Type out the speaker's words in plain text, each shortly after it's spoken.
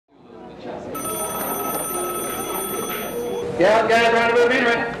Gals, guys, round of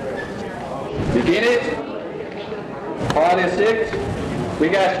anyway. Begin it. Party of 6. We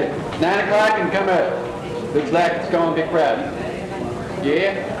got you. 9 o'clock and come up. Looks like it's going to be crowded.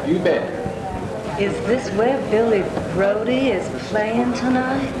 Yeah, you bet. Is this where Billy Brody is playing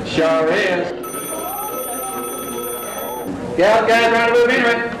tonight? Sure is. Gals, guys, round of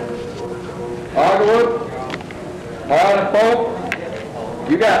anyway. Argowood. Hard and folk.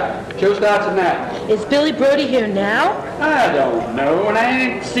 You got it. Show starts at 9. Is Billy Brody here now? I don't know, and I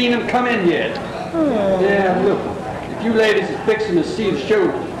ain't seen him come in yet. Yeah, look, if you ladies is fixing to see the show,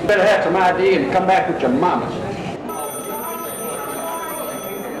 you better have some idea and come back with your mamas.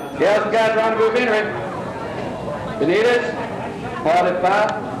 Gals and guys, rendezvous anyway. Benitas, hard at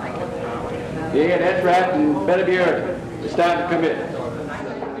 5. Yeah, that's right, and better be early. It's time to come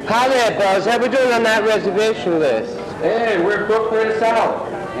in. Hi there, Buzz. How we doing on that reservation list? Hey, we're booked for this hour,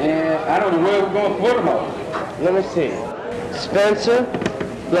 and I don't know where we're going for tomorrow. Let me see. Spencer,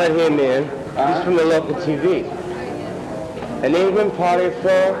 let him in. He's from the local TV. An England party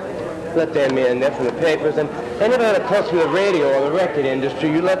for, let them in. They're from the papers. And anybody that comes from the radio or the record industry,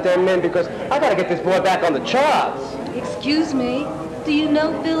 you let them in because I got to get this boy back on the charts. Excuse me, do you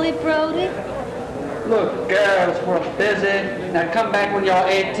know Billy Brody? Look, girls, we're busy. Now come back when y'all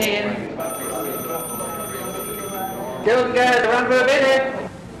 18. Girls, guys, run for a minute.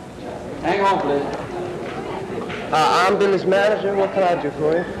 Hang on, please. I'm Billy's manager. What can I do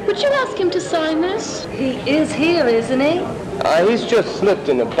for you? Would you ask him to sign this? He is here, isn't he? He's just slipped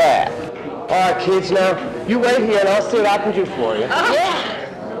in the back. All right, kids, now, you wait here and I'll see what I can do for you. Yeah.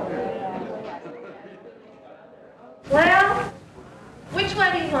 Well, which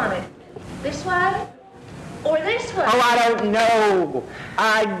way do you want it? This way? Or this way? Oh, I don't know.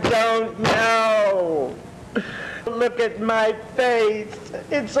 I don't know. Look at my face.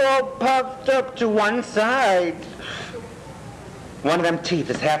 It's all puffed up to one side. One of them teeth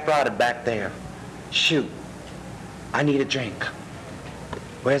is half rotted back there. Shoot. I need a drink.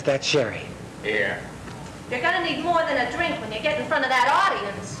 Where's that sherry? Here. You're gonna need more than a drink when you get in front of that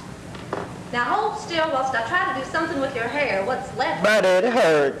audience. Now hold still whilst I try to do something with your hair. What's left? But it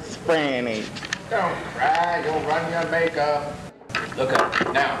hurts, Franny. Don't cry. You'll run your makeup. Look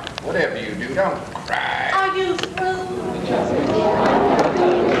up. Now, whatever you do, don't cry. Are you through?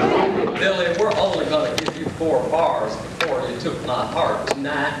 Billy, we're only going to give you 4 bars before you took my heart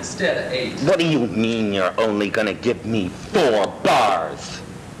tonight instead of 8. What do you mean you're only gonna give me 4 bars?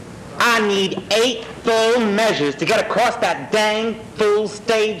 I need 8 full measures to get across that dang full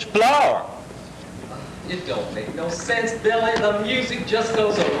stage floor. It don't make no sense, Billy. The music just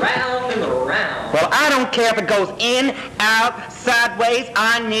goes around and around. Well, I don't care if it goes in, out, sideways.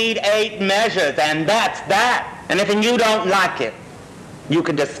 I need 8 measures, and that's that. And if you don't like it, you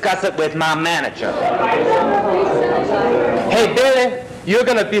can discuss it with my manager. Hey, Billy, you're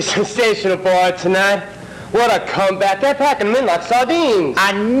gonna be sensational for it tonight. What a comeback. They're packing them in like sardines.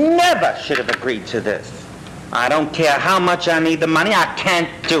 I never should have agreed to this. I don't care how much I need the money. I can't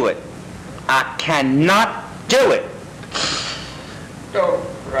do it. I cannot do it. Don't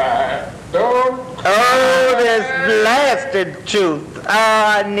cry. Don't cry. Oh, this blasted truth. Oh,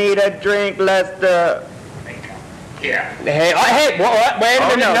 I need a drink, Lester. Yeah. Hey, hey, what? Wait a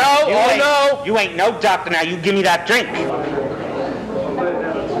minute. No, no. You ain't no doctor now. You give me that drink.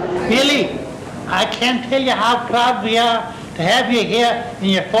 Billy, I can't tell you how proud we are to have you here in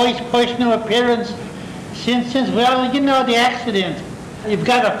your first personal appearance since well, you know, the accident. You've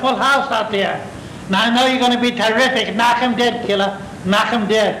got a full house out there. Now I know you're going to be terrific. Knock him dead, killer. Knock him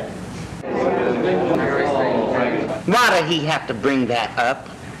dead. Why did he have to bring that up?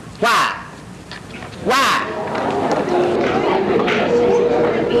 Why? Why?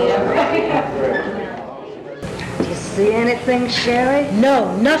 Do you see anything, Sherry?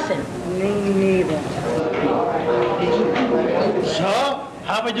 No, nothing. Me neither. So,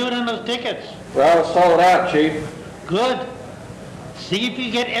 how we doing on those tickets? Well, sold out, Chief. Good. See if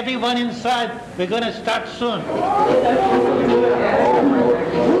you get everyone inside. We're going to start soon.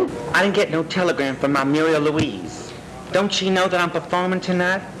 I didn't get no telegram from my Muriel Louise. Don't she know that I'm performing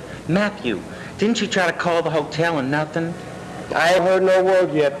tonight? Matthew, didn't you try to call the hotel and nothing? I ain't heard no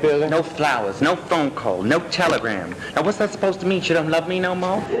word yet, Billy. No flowers, no phone call, no telegram. Now what's that supposed to mean? She don't love me no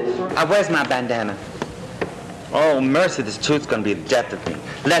more? Where's my bandana? Oh, mercy, this tooth's gonna be the death of me.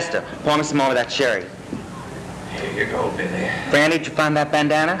 Lester, pour me some more of that sherry. Here you go, Billy. Fran, did you find that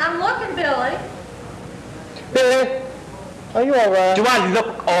bandana? I'm looking, Billy. Billy, are you all right? Do I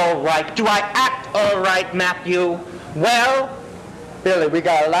look all right? Do I act all right, Matthew? Well, Billy, we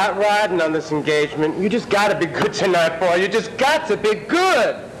got a lot riding on this engagement. You just got to be good tonight, boy. You just got to be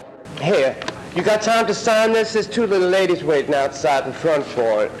good. Here, You got time to sign this? There's two little ladies waiting outside the front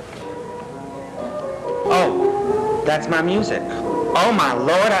for it. Oh, that's my music. Oh, my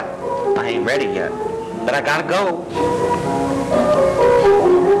Lord, I ain't ready yet, but I gotta go.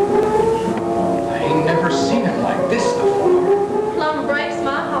 I ain't never seen it like this before. Plum breaks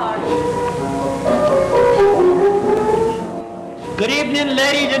my heart. Good evening,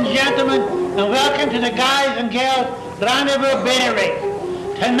 ladies and gentlemen, and welcome to the Guys and Gals Rendezvous Binnery.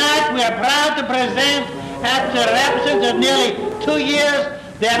 Tonight we are proud to present, after the absence of nearly 2 years,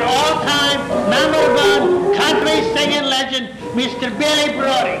 their all-time #1 country singing legend, Mr. Billy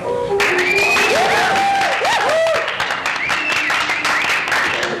Brody.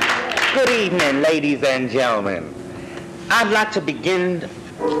 Good evening, ladies and gentlemen. I'd like to begin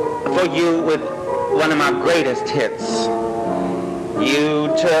for you with one of my greatest hits. You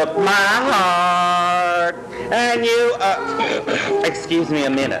took my heart, and you, excuse me a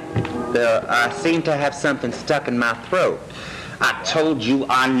minute. I seem to have something stuck in my throat. I told you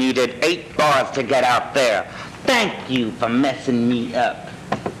I needed 8 bars to get out there. Thank you for messing me up.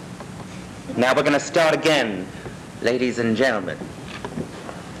 Now we're gonna start again, ladies and gentlemen.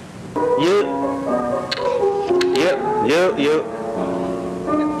 You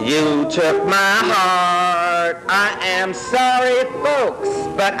took my heart. I am sorry, folks,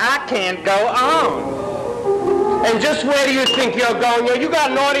 but I can't go on. And just where do you think you're going? You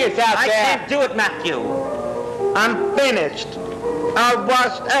got an audience out there. I can't do it, Matthew. I'm finished. I'm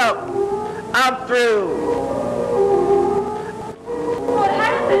washed up. I'm through. What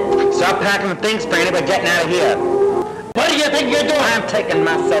happened? Stop packing the things, Franny. We're getting out of here. What do you think you're doing? I'm taking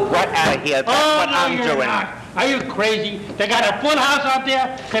myself right out of here. That's what no, I'm you're doing. not. Are you crazy? They got a full house out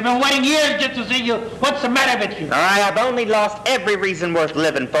there. They've been waiting years just to see you. What's the matter with you? I have only lost every reason worth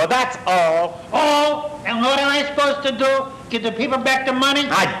living for. That's all. Oh, and what am I supposed to do? Give the people back the money?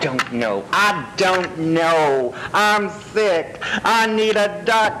 I don't know. I don't know. I'm sick. I need a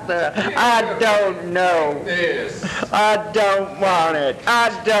doctor. I don't know. This. I don't want it.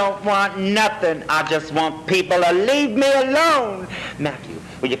 I don't want nothing. I just want people to leave me alone. Matthew,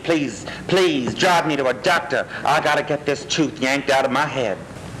 will you please drive me to a doctor? I gotta get this tooth yanked out of my head.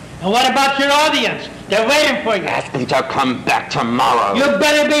 And what about your audience? They're waiting for you. Ask them to come back tomorrow. You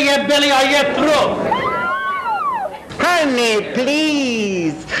better be here, Billy, or you're through. Honey,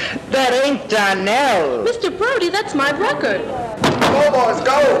 please. That ain't Donnell. Mr. Brody, that's my record. Go, boys,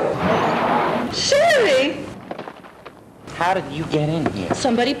 go! Sherry! How did you get in here?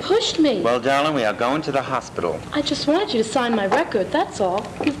 Somebody pushed me. Well, darling, we are going to the hospital. I just wanted you to sign my record, that's all.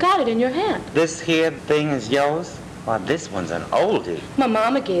 You've got it in your hand. This here thing is yours? Well, this one's an oldie. My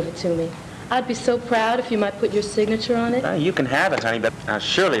mama gave it to me. I'd be so proud if you might put your signature on it. Well, you can have it, honey, but I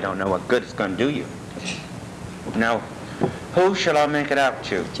surely don't know what good it's going to do you. Now, who shall I make it out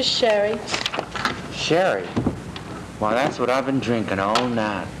to? To Sherry. Sherry? Well, that's what I've been drinking all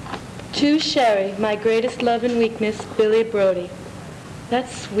night. To Sherry, my greatest love and weakness, Billy Brody.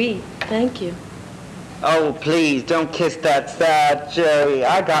 That's sweet. Thank you. Oh, please, don't kiss that sad Sherry.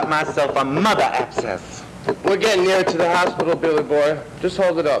 I got myself a mother abscess. We're getting near to the hospital, Billy boy. Just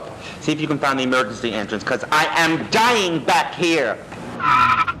hold it up. See if you can find the emergency entrance, because I am dying back here.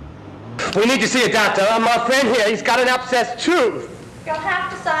 We need to see a doctor. My friend here, he's got an abscessed tooth. You'll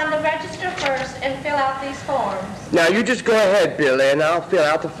have to sign the register first and fill out these forms. Now, you just go ahead, Billy, and I'll fill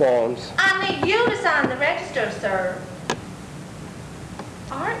out the forms. I need you to sign the register, sir.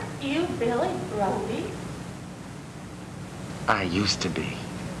 Aren't you Billy Brody? I used to be.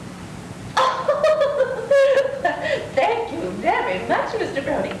 Thank you very much, Mr.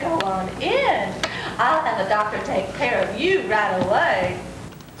 Brody. Go on in. I'll have the doctor take care of you right away.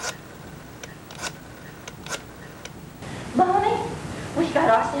 Mommy, we got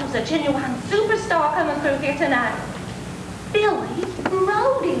ourselves a genuine superstar coming through here tonight. Billy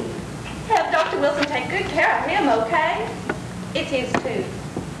Brody. Have Dr. Wilson take good care of him, okay? It's his tooth.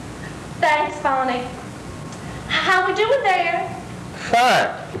 Thanks, Bonnie. How we doing there? Fine.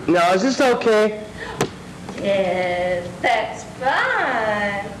 Now, is this okay? Yes, that's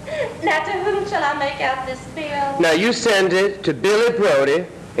fine. Now, to whom shall I make out this bill? Now, you send it to Billy Brody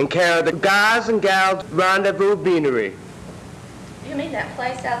in care of the Guys and Gals Rendezvous Beanery. You mean that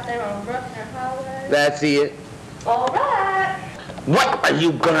place out there on Bruckner Highway? That's it. All right. What are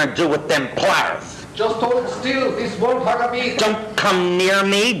you gonna do with them pliers? Just hold still. This won't hurt a bit. Don't come near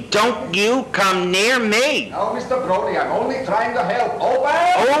me. Don't you come near me. Now, Mr. Brody, I'm only trying to help. Open!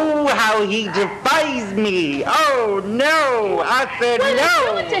 Oh, how he defies me. Oh, no. I said What no. are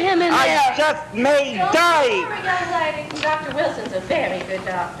you doing to him in there? I just may Don't die. worry, young lady. Dr. Wilson's a very good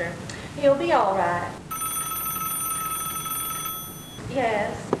doctor. He'll be all right.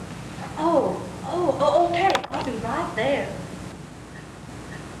 Yes. Okay. I'll be right there.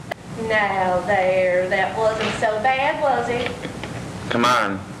 Now there, that wasn't so bad, was it? Come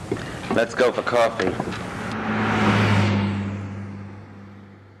on, let's go for coffee.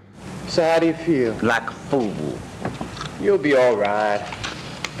 So how do you feel? Like a fool. You'll be all right.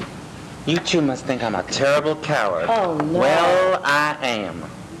 You two must think I'm a terrible coward. Oh, no. Well, I am.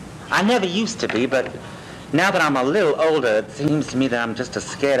 I never used to be, but now that I'm a little older, it seems to me that I'm just as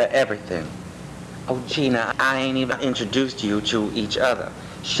scared of everything. Oh, Gina, I ain't even introduced you to each other.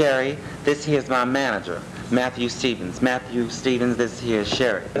 Sherry, this here's my manager, Matthew Stevens. Matthew Stevens, this here's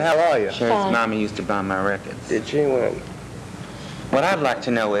Sherry. How are you? Sherry's mommy used to buy my records. Did she win? What I'd like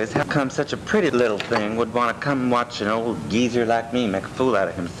to know is how come such a pretty little thing would want to come watch an old geezer like me make a fool out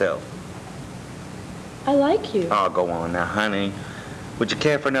of himself? I like you. Oh, go on now, honey. Would you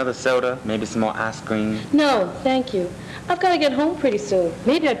care for another soda? Maybe some more ice cream? No, thank you. I've got to get home pretty soon.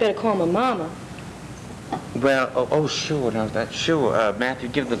 Maybe I'd better call my mama. Well, sure, now that, sure. Matthew,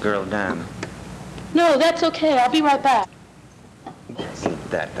 give the girl a dime. No, that's okay. I'll be right back.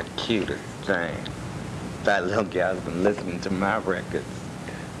 Isn't that the cutest thing? That little gal's been listening to my records.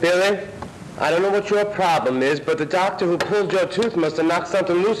 Billy, I don't know what your problem is, but the doctor who pulled your tooth must have knocked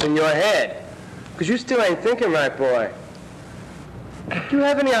something loose in your head. Because you still ain't thinking right, boy. Do you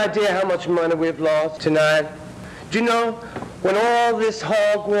have any idea how much money we've lost tonight? Do you know, when all this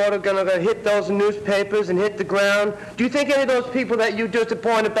hog water gonna hit those newspapers and hit the ground, do you think any of those people that you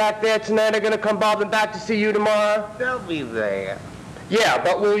disappointed back there tonight are gonna come bobbing back to see you tomorrow? They'll be there. Yeah,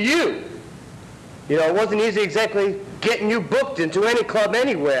 but will you? You know, it wasn't easy exactly getting you booked into any club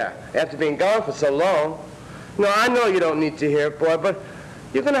anywhere after being gone for so long. No, I know you don't need to hear it, boy, but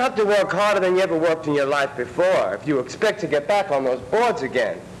you're going to have to work harder than you ever worked in your life before if you expect to get back on those boards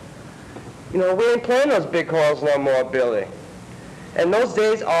again. You know, we ain't playing those big halls no more, Billy. And those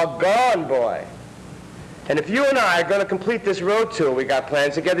days are gone, boy. And if you and I are going to complete this road tour we got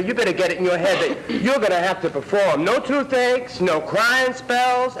planned together, you better get it in your head that you're going to have to perform. No toothaches, no crying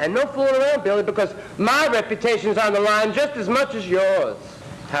spells, and no fooling around, Billy, because my reputation's on the line just as much as yours.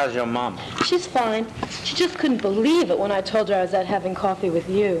 How's your mom? She's fine. She just couldn't believe it when I told her I was out having coffee with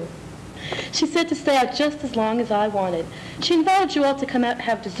you. She said to stay out just as long as I wanted. She invited you all to come out and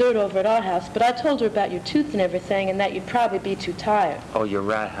have dessert over at our house, but I told her about your tooth and everything and that you'd probably be too tired. Oh, you're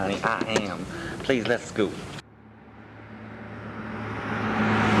right, honey. I am. Please, let's scoot.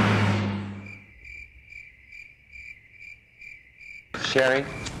 Sherry,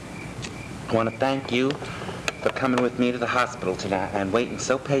 I want to thank you for coming with me to the hospital tonight and waiting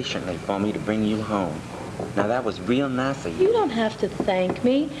so patiently for me to bring you home. Now, that was real nice of you. You don't have to thank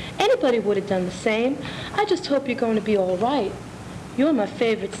me. Anybody would have done the same. I just hope you're going to be all right. You're my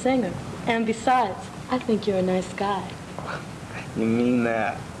favorite singer. And besides, I think you're a nice guy. You mean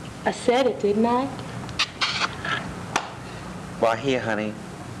that? I said it, didn't I? Well, here, honey,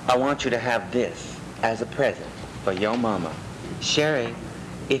 I want you to have this as a present for your mama. Sherry,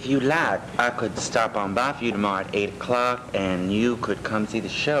 if you like, I could stop on by for you tomorrow at 8 o'clock, and you could come see the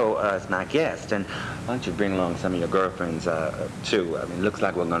show as my guest. And why don't you bring along some of your girlfriends, too? I mean, it looks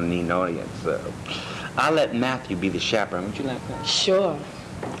like we're going to need an audience. I'll let Matthew be the chaperone. Would you like that? Sure.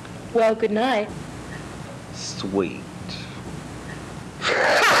 Well, good night. Sweet.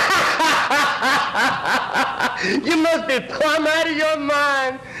 You must be plumb out of your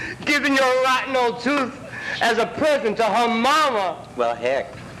mind giving your rotten old tooth as a present to her mama. Well,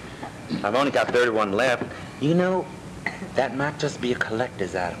 heck, I've only got 31 left. You know, that might just be a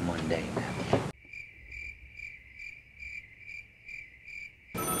collector's item one day, Matthew.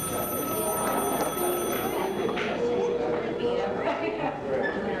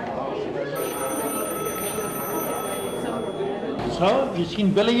 So, you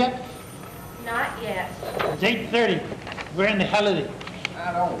seen Billy yet? Not yet. It's 8:30. Where in the hell is he?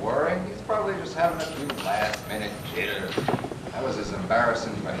 Now, don't worry. He's probably just having a few last-minute jitters. That was as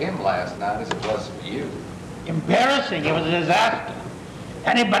embarrassing for him last night as it was for you. Embarrassing. It was a disaster.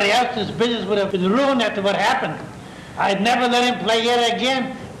 Anybody else's business would have been ruined after what happened. I'd never let him play yet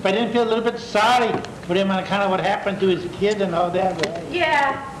again if I didn't feel a little bit sorry for him on account of what happened to his kid and all that.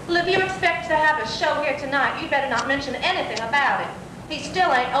 Yeah. Well, if you expect to have a show here tonight, you better not mention anything about it. He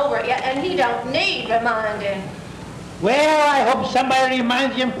still ain't over it yet, and he don't need reminding. Well, I hope somebody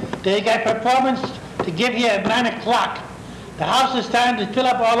reminds him that he got a performance to give here at 9 o'clock. The house is starting to fill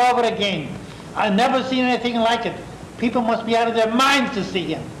up all over again. I've never seen anything like it. People must be out of their minds to see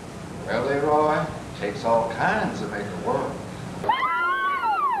him. Well, Leroy, takes all kinds to make it work.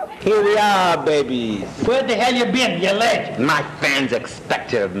 Here we are, babies. Where the hell you been, you legend? My fans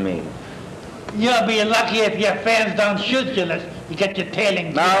expect it of me. You'll be lucky if your fans don't shoot you. You got your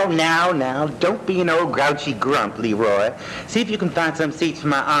tailing. Now, don't be an old grouchy grump, Leroy. See if you can find some seats for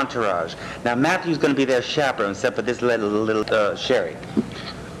my entourage. Now, Matthew's going to be their chaperone, except for this little Sherry.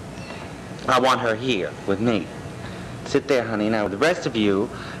 I want her here with me. Sit there, honey. Now, the rest of you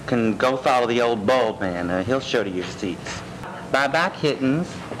can go follow the old bald man. He'll show you your seats. Bye-bye,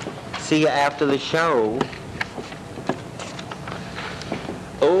 kittens. See you after the show.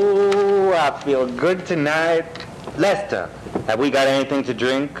 Oh, I feel good tonight. Lester, have we got anything to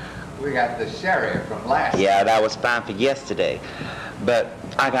drink? We got the sherry from last night. Yeah, that was fine for yesterday. But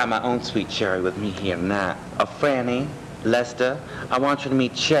I got my own sweet Sherry with me here now. Franny, Lester, I want you to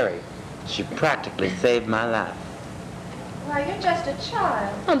meet Sherry. She practically saved my life. Why, you're just a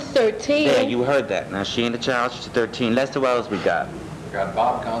child. I'm 13. Yeah, you heard that. Now, she ain't a child, she's 13. Lester, what else we got? We got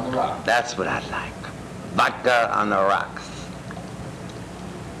vodka on the rocks. That's what I like. Vodka on the rocks.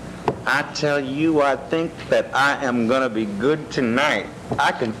 I tell you, I think that I am going to be good tonight.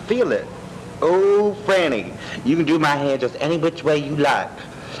 I can feel it. Oh, Franny, you can do my hair just any which way you like.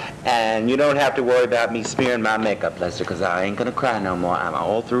 And you don't have to worry about me smearing my makeup, Lester, because I ain't going to cry no more. I'm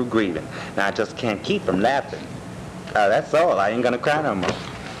all through grieving. Now, I just can't keep from laughing. That's all. I ain't going to cry no more.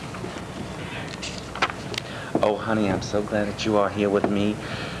 Oh, honey, I'm so glad that you are here with me.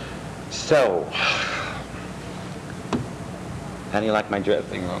 So, how do you like my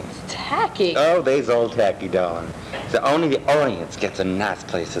dressing room? It's tacky. Oh, they's all tacky, darling. So only the audience gets a nice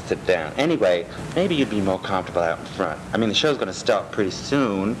place to sit down. Anyway, maybe you'd be more comfortable out in front. I mean, the show's going to start pretty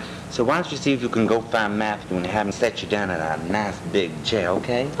soon, so why don't you see if you can go find Matthew and have him set you down in a nice big chair,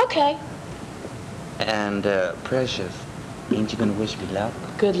 okay? Okay. And, Precious, ain't you going to wish me luck?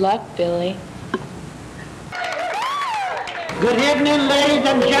 Good luck, Billy. Good evening, ladies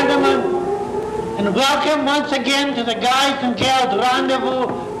and gentlemen, and welcome once again to the Guys and Gals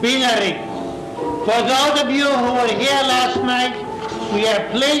Rendezvous Beanery. For those of you who were here last night, we are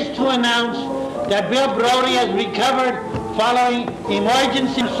pleased to announce that Bill Brody has recovered following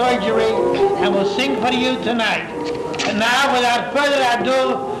emergency surgery and will sing for you tonight. And now, without further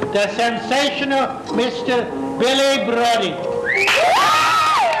ado, the sensational Mr. Billy Brody.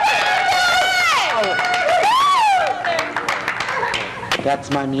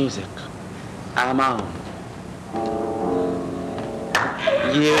 That's my music. I'm on.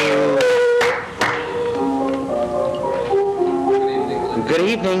 Good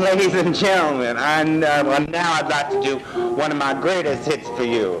evening, ladies and gentlemen. And well, now I'd like to do one of my greatest hits for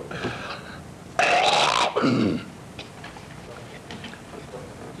you.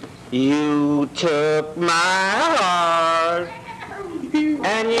 You took my heart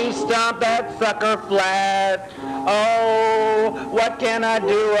and you stomped that sucker flat. Oh, what can I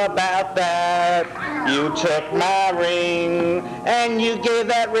do about that? You took my ring and you gave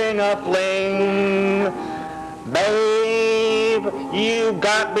that ring a fling. Babe, you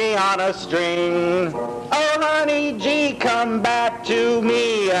got me on a string. Oh, honey, gee, come back to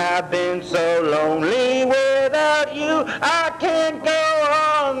me. I've been so lonely without you. I can't go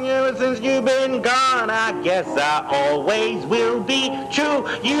on. Ever since you've been gone, I guess I always will be true.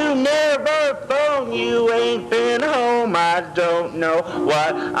 You never phone, you ain't been home. I don't know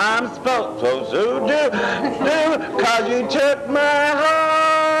what I'm supposed to do, 'cause you took my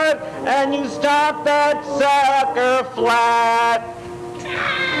heart and you stopped that sucker flat.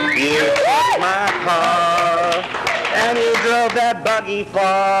 You took my car and you drove that buggy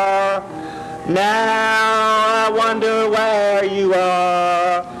far. Now I wonder where you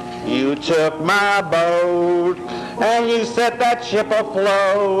are. You took my boat and you set that ship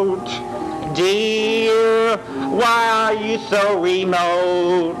afloat. Dear, why are you so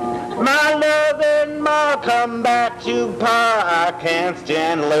remote? My love and ma, come back to pa. I can't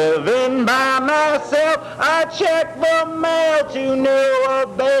stand living by myself. I checked the mail to no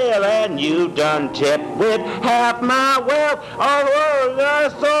avail, and you done tipped with half my wealth. Although I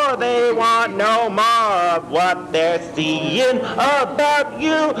saw they want no more of what they're seeing about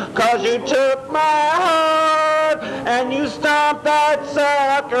you, 'cause you took my heart and you stomped that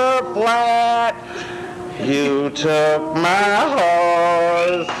sucker flat. You took my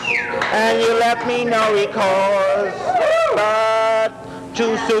horse and you left me no recourse but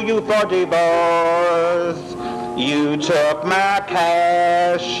to sue you for divorce. You took my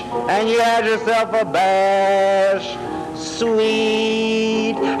cash and you had yourself a bash.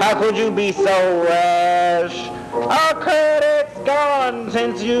 Sweet, how could you be so rash? Our credit's gone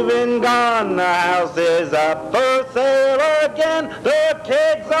since you've been gone. The house is up for sale again. The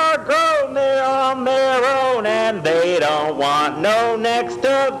kids are grown, they're on their own, and they don't want no next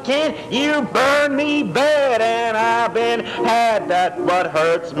of kin. You burn me bad and I've been had. That what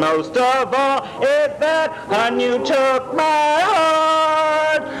hurts most of all is that when you took my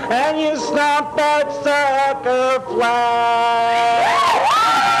heart and you stomped that sucker flat.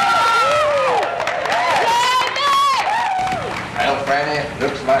 Well, Franny,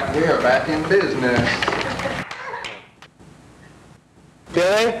 looks like we're back in business.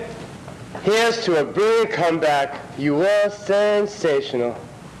 Billy, here's to a brilliant comeback. You were sensational.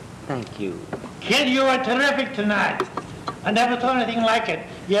 Thank you. Kid, you were terrific tonight. I never saw anything like it.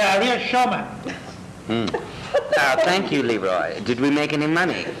 You're a real showman. Thank you, Leroy. Did we make any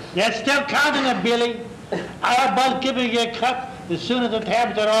money? You're still counting it, Billy. I'll about give you a cut as soon as the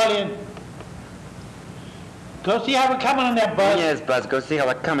tabs are all in. Go see how we're coming on that, Buzz. Yes, Buzz, go see how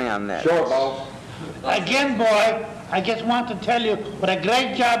we're coming on that. Sure, boss. Again, boy, I just want to tell you what a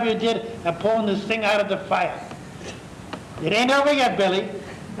great job you did at pulling this thing out of the fire. It ain't over yet, Billy,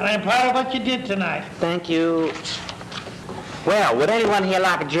 and I'm proud of what you did tonight. Thank you. Well, would anyone here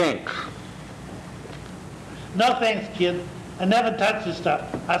like a drink? No thanks, kid. I never touch this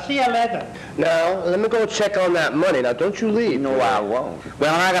stuff. I'll see you later. Now, let me go check on that money. Now, don't you leave. No, I won't.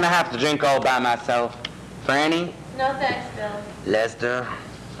 Well, I'm not going to have to drink all by myself. Franny? No thanks, Billy. Lester?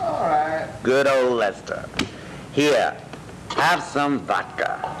 All right. Good old Lester. Here, have some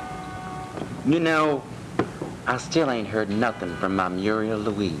vodka. You know, I still ain't heard nothing from my Muriel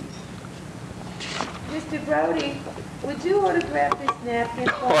Louise. Mr. Brody, would you autograph this napkin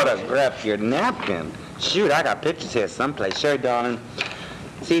for me? Autograph your napkin? Shoot, I got pictures here someplace. Sherry, darling,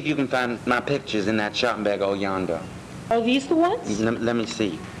 see if you can find my pictures in that shopping bag over yonder. Are these the ones? Let me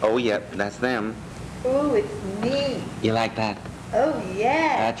see. Oh, yep, that's them. Ooh, it's me. You like that? Oh,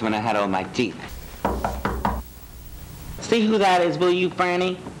 yeah. That's when I had all my teeth. See who that is, will you,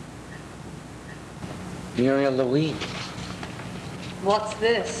 Franny? Muriel Louise. What's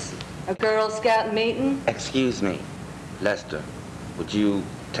this? A Girl Scout meeting? Excuse me, Lester. Would you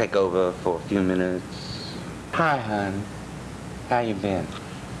take over for a few minutes? Hi, hon. How you been?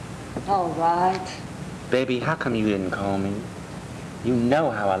 All right. Baby, how come you didn't call me? You know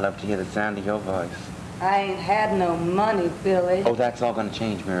how I love to hear the sound of your voice. I ain't had no money, Billy. Oh, that's all gonna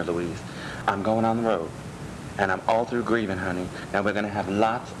change, Mary Louise. I'm going on the road, and I'm all through grieving, honey. Now we're gonna have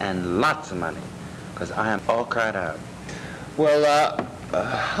lots and lots of money, because I am all cried out. Well,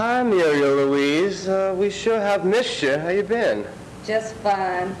 hi, Muriel Louise. We sure have missed you. How you been? Just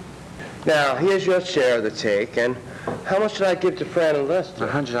fine. Now, here's your share of the take, and how much should I give to Fran and Lester?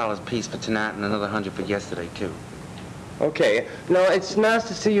 $100 apiece for tonight and another $100 for yesterday, too. Okay. Now, it's nice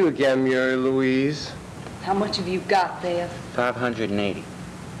to see you again, Muriel Louise. How much have you got there? 580.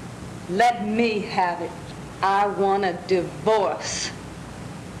 Let me have it. I want a divorce.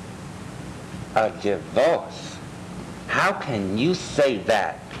 A divorce? How can you say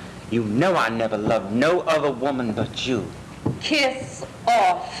that? You know I never loved no other woman but you. Kiss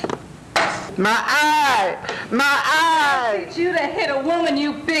off. My eye! My eye! I want you to hit a woman,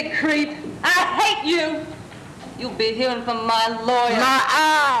 you big creep. I hate you. You'll be hearing from my lawyer. My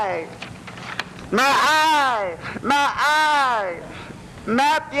eye! My eye! My eye!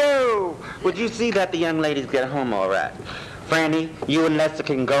 Matthew! Would you see that the young ladies get home all right? Franny, you and Lester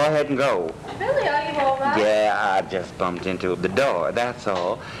can go ahead and go. Billy, are you all right? Yeah, I just bumped into the door, that's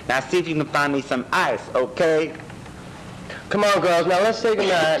all. Now see if you can find me some ice, okay? Come on, girls. Now, let's say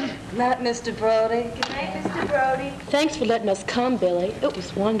goodnight. Night, Mr. Brody. Good night, Mr. Brody. Thanks for letting us come, Billy. It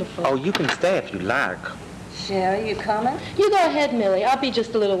was wonderful. Oh, you can stay if you like. Sherry, you coming? You go ahead, Millie. I'll be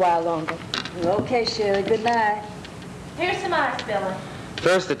just a little while longer. Okay, Sherry. Good night. Here's some ice, Billy.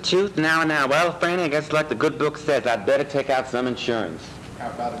 First the tooth, now. Well, Franny, I guess like the good book says, I'd better take out some insurance. How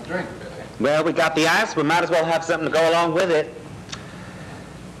about a drink, Billy? Well, we got the ice. We might as well have something to go along with it.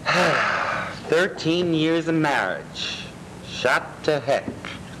 13 years of marriage. Shot to heck.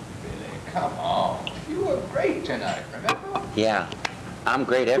 Billy, come on. You were great tonight, remember? Yeah, I'm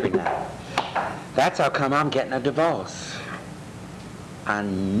great every night. That's how come I'm getting a divorce. I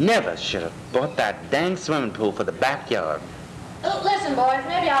never should have bought that dang swimming pool for the backyard. Oh, listen, boys,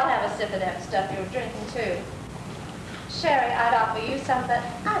 maybe I'll have a sip of that stuff you were drinking, too. Sherry, I'd offer you some, but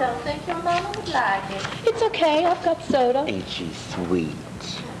I don't think your mama would like it. It's okay. I've got soda. Ain't she sweet?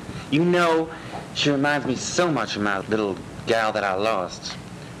 You know, she reminds me so much of my little gal that I lost.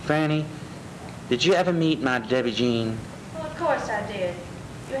 Franny, did you ever meet my Debbie Jean? Well, of course I did.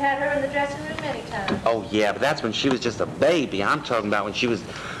 You had her in the dressing room many times. Oh, yeah, but that's when she was just a baby. I'm talking about when she was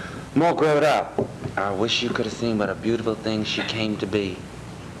more grown up. I wish you could have seen what a beautiful thing she came to be.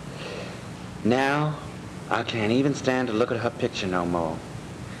 Now, I can't even stand to look at her picture no more.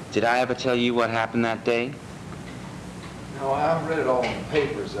 Did I ever tell you what happened that day? Oh, I read it all in the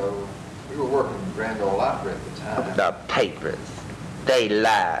papers, though. We were working in Grand Ole Opera at the time. The papers. They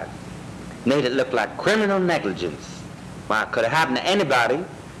lied. Made it look like criminal negligence. Why, it could have happened to anybody.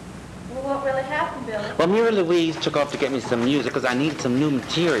 Well, what really happened, Billy? Well, Mira Louise took off to get me some music because I needed some new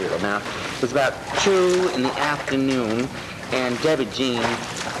material. Now, it was about 2 in the afternoon, and Debbie Jean,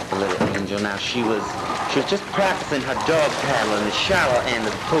 the little angel, now she was just practicing her dog paddle in the shower and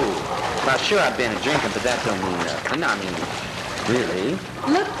the pool. Well, sure, I've been drinking, but that don't mean nothing. No, I mean, really.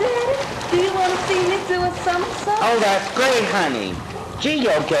 Look, Daddy, do you want to see me do a somersault? Oh, that's great, honey. Gee,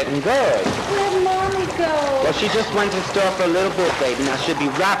 you're getting good. Where'd Mommy go? Well, she just went to the store for a little bit, baby. Now she'll be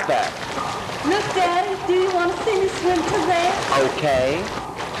right back. Look, Daddy, do you want to see me swim to there? Okay.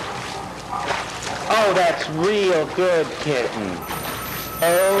 Oh, that's real good, kitten.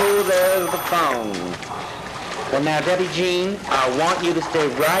 Oh, there's the phone. Well, now, Debbie Jean, I want you to stay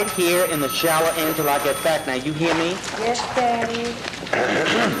right here in the shower until I get back. Now, you hear me? Yes, Daddy.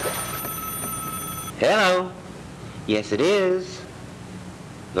 Hello. Yes, it is.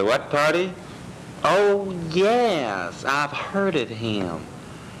 The what party? Oh, yes, I've heard of him.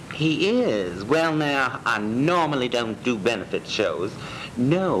 He is. Well, now, I normally don't do benefit shows.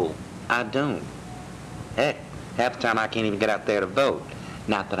 No, I don't. Heck, half the time I can't even get out there to vote.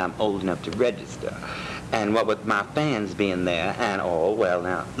 Not that I'm old enough to register. And what with my fans being there and all, well,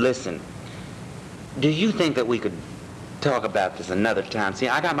 now, listen. Do you think that we could talk about this another time? See,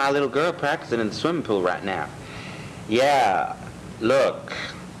 I got my little girl practicing in the swimming pool right now. Yeah, look.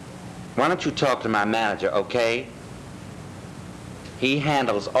 Why don't you talk to my manager, okay? He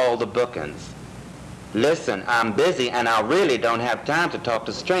handles all the bookings. Listen, I'm busy and I really don't have time to talk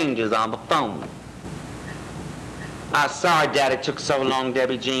to strangers on the phone. I'm sorry, Dad, it took so long,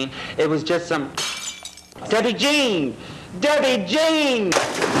 Debbie Jean. It was just some... Debbie Jean! Debbie Jean!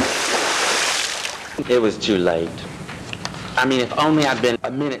 It was too late. I mean, if only I'd been a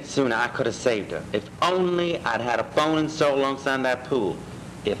minute sooner, I could have saved her. If only I'd had a phone installed alongside that pool.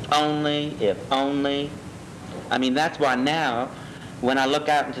 If only, if only. I mean, that's why now, when I look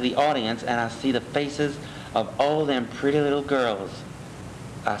out into the audience and I see the faces of all them pretty little girls,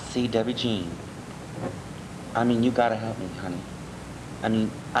 I see Debbie Jean. I mean, you gotta help me, honey. I mean,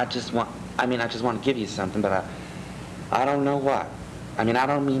 I just want to give you something, but I don't know what. I mean, I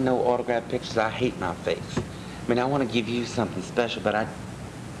don't mean no autographed pictures. I hate my face. I mean, I want to give you something special, but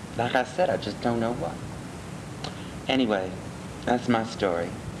like I said, I just don't know what. Anyway, that's my story.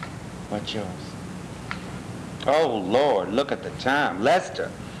 What's yours? Oh, Lord, look at the time.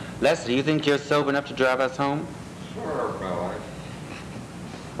 Lester, you think you're sober enough to drive us home? Sure, brother.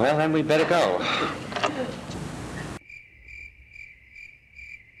 Well, then we better go.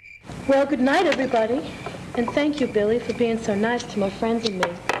 Well, good night, everybody. And thank you, Billy, for being so nice to my friends and me.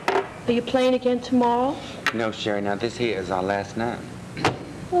 Are you playing again tomorrow? No, Sherry, now this here is our last night.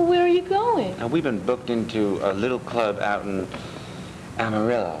 Well, where are you going? Now, we've been booked into a little club out in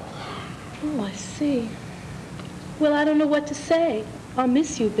Amarillo. Oh, I see. Well, I don't know what to say. I'll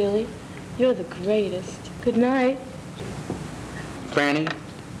miss you, Billy. You're the greatest. Good night. Franny,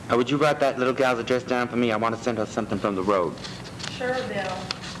 would you write that little gal's address down for me? I want to send her something from the road. Sure, Bill.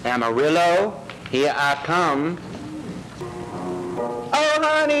 Amarillo, here I come. Oh,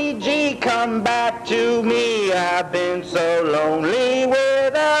 honey, gee, come back to me. I've been so lonely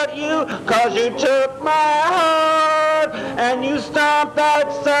without you, 'cause you took my heart and you stomped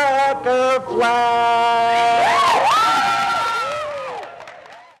that sucker flat.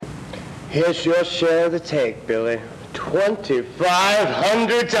 Here's your share of the take, Billy.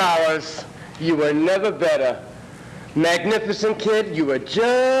 $2,500. You were never better. Magnificent, kid. You were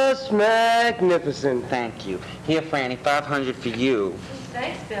just magnificent. Thank you. Here, Franny, 500 for you.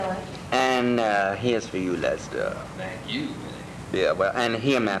 Thanks, Billy. And here's for you, Lester. Thank you. Yeah, well, and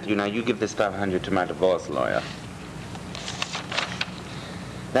here, Matthew, now you give this 500 to my divorce lawyer.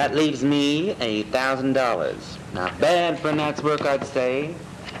 That leaves me $1,000. Not bad for a night's work, I'd say.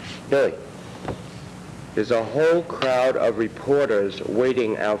 Billy, there's a whole crowd of reporters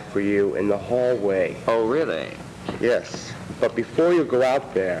waiting out for you in the hallway. Oh, really? Yes, but before you go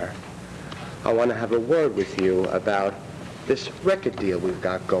out there, I want to have a word with you about this record deal we've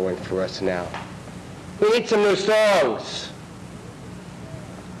got going for us now. We need some new songs.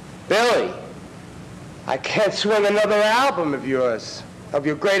 Billy, I can't swing another album of yours, of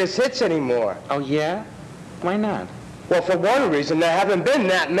your greatest hits anymore. Oh, yeah? Why not? Well, for one reason, there haven't been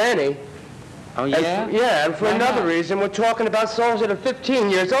that many. Oh, yeah? And for another reason, we're talking about songs that are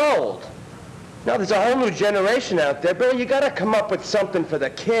 15 years old. Now, there's a whole new generation out there. Billy, you got to come up with something for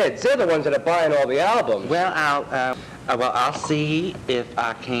the kids. They're the ones that are buying all the albums. Well, I'll see if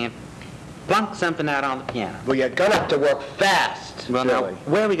I can't spunk something out on the piano. Well, you're gonna have to work fast. Well, now, Billy.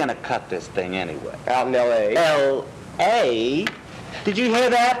 where are we gonna cut this thing anyway? Out in L.A. L.A.? Did you hear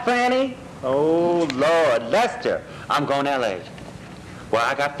that, Franny? Oh, Lord, Lester, I'm going to L.A. Well,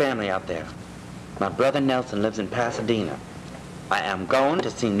 I got family out there. My brother Nelson lives in Pasadena. I am going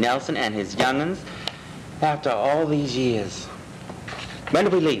to see Nelson and his young'uns after all these years. When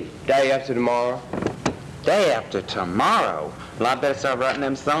do we leave? Day after tomorrow. Day after tomorrow? Well, I better start writing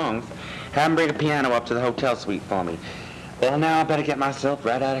them songs. Have them bring a piano up to the hotel suite for me. Well, now I better get myself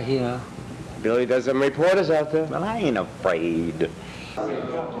right out of here. Billy does some reporters out there. Well, I ain't afraid.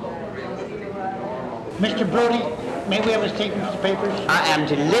 Mr. Brody, may we have a statement for the papers? I am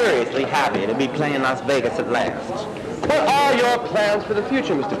deliriously happy to be playing Las Vegas at last. What are your plans for the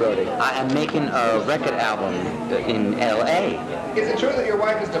future, Mr. Brody? I am making a record album in L.A. Is it true that your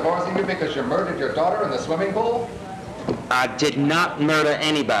wife is divorcing you because you murdered your daughter in the swimming pool? I did not murder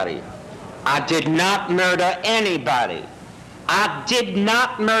anybody. I did not murder anybody. I did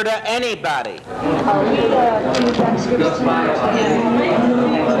not murder anybody.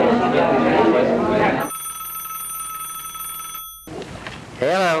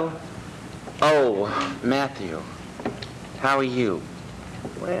 Hello. Oh, Matthew. How are you?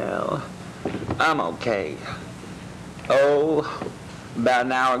 Well, I'm okay. Oh, about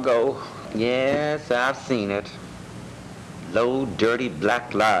an hour ago. Yes, I've seen it. Low, dirty,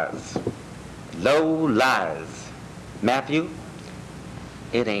 black lies. Low lies. Matthew,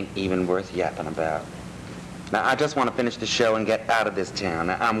 it ain't even worth yapping about. Now, I just want to finish the show and get out of this town.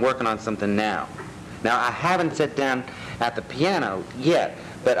 I'm working on something now. Now, I haven't sat down at the piano yet,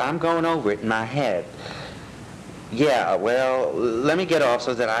 but I'm going over it in my head. Yeah, well, let me get off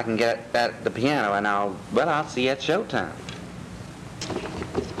so that I can get at the piano, and I'll see you at showtime.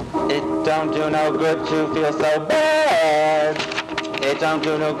 It don't do no good to feel so bad. It don't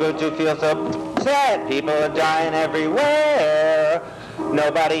do no good to feel so sad. People are dying everywhere.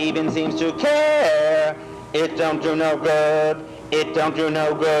 Nobody even seems to care. It don't do no good. It don't do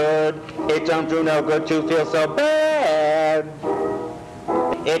no good. It don't do no good to feel so bad.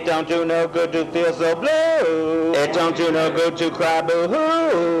 It don't do no good to feel so blue. It don't do no good to cry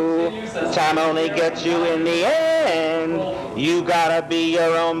boo-hoo. Time only gets you in the end. You gotta be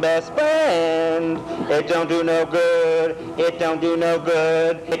your own best friend. It don't do no good. It don't do no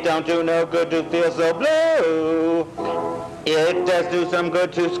good. It don't do no good to feel so blue. It does do some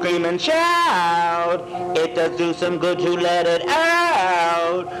good to scream and shout. It does do some good to let it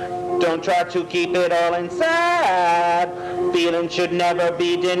out. Don't try to keep it all inside. Feelings should never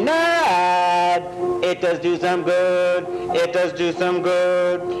be denied. It does do some good. It does do some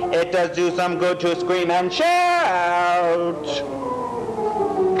good. It does do some good to scream and shout.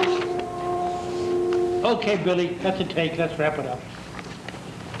 Okay, Billy, that's a take. Let's wrap it up.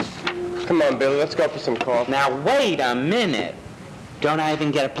 Come on, Billy, let's go for some coffee. Now, wait a minute. Don't I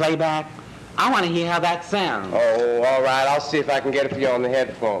even get a playback? I want to hear how that sounds. Oh, all right. I'll see if I can get it for you on the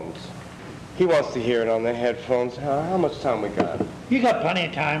headphones. He wants to hear it on the headphones. How much time we got? You got plenty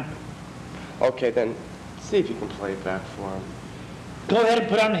of time. Okay, then see if you can play it back for him. Go ahead and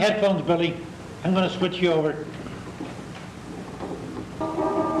put on the headphones, Billy. I'm going to switch you over.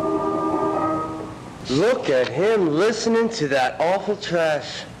 Look at him listening to that awful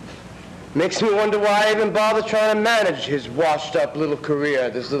trash. Makes me wonder why I even bother trying to manage his washed-up little career,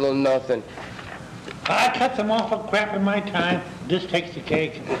 this little nothing. I cut some awful crap in my time. This takes the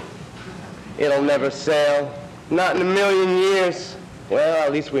cake. It'll never sail. Not in a million years. Well,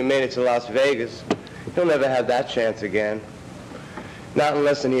 at least we made it to Las Vegas. He'll never have that chance again. Not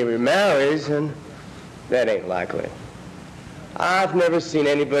unless he remarries, and that ain't likely. I've never seen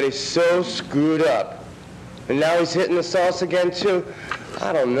anybody so screwed up. And now he's hitting the sauce again, too.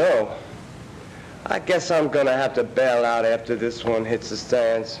 I don't know. I guess I'm gonna have to bail out after this one hits the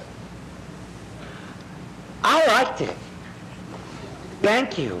stands. I liked it.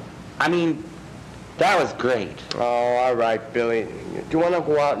 Thank you. I mean, that was great. Oh, all right, Billy. Do you want to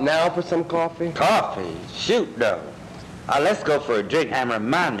go out now for some coffee? Coffee? Shoot, though. Let's go for a drink. And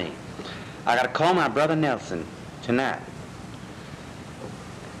remind me, I gotta call my brother Nelson tonight.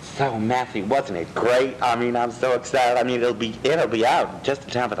 So, Matthew, wasn't it great? I mean, I'm so excited. I mean, it'll be out just in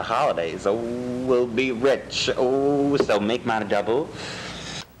time for the holidays. Oh, we'll be rich. Oh, so make mine a double.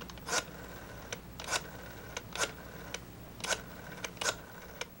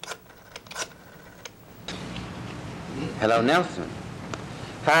 Hello, Nelson.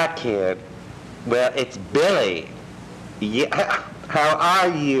 Hi, kid. Well, it's Billy. Yeah, how are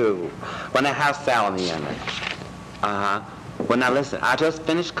you? Well, now, how's Sal and the young'un? Uh-huh. Well, now, listen, I just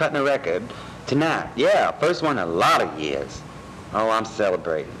finished cutting a record tonight. Yeah, first one in a lot of years. Oh, I'm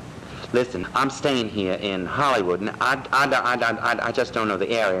celebrating. Listen, I'm staying here in Hollywood, and I just don't know the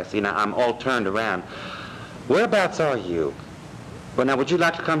area. See, now I'm all turned around. Whereabouts are you? Well, now, would you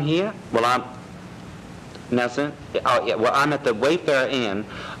like to come here? Well, I'm... Nelson? Oh, yeah, well, I'm at the Wayfarer Inn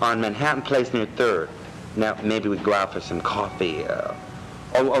on Manhattan Place near 3rd. Now, maybe we go out for some coffee.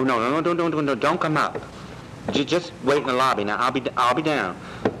 No, don't come up. Just wait in the lobby. Now, I'll be down.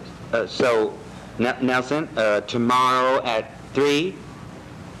 Nelson, tomorrow at 3?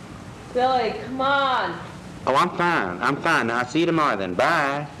 Billy, come on. Oh, I'm fine. Now, I'll see you tomorrow then.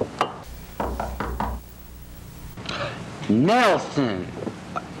 Bye. Nelson,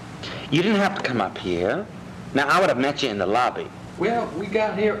 you didn't have to come up here. Now, I would have met you in the lobby. Well, we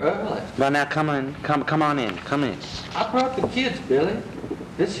got here early. Well, now, come on in. Come in. I brought the kids, Billy.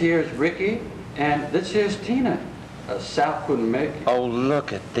 This here's Ricky, and this here's Tina. Sal couldn't make it. Oh,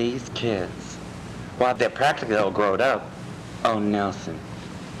 look at these kids. Well, they're practically all grown up. Oh, Nelson,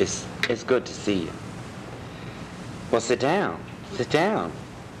 it's good to see you. Well, sit down.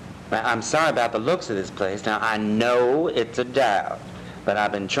 Now, I'm sorry about the looks of this place. Now, I know it's a doubt, but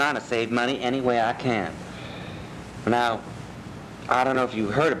I've been trying to save money any way I can. Now, I don't know if you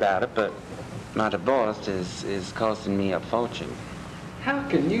heard about it, but my divorce is costing me a fortune. How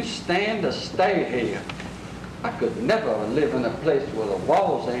can you stand to stay here? I could never live in a place where the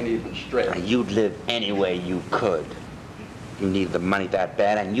walls ain't even straight. Now, you'd live any way you could. You need the money that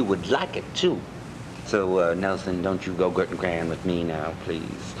bad, and you would like it, too. So, Nelson, don't you go grit and grand with me now,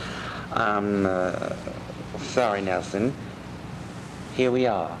 please. Sorry, Nelson. Here we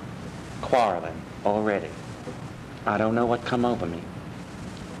are, quarreling already. I don't know what come over me.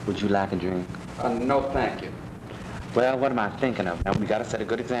 Would you like a drink? No, thank you. Well, what am I thinking of? Now, we got to set a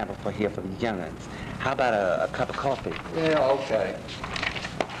good example for the young'uns. How about a cup of coffee? Yeah, okay.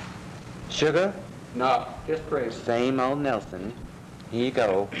 Sugar? No, just cream. Same old Nelson. Here you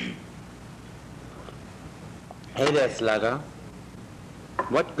go. Hey there, Slugger.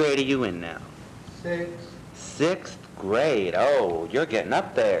 What grade are you in now? 6. 6th grade. Oh, you're getting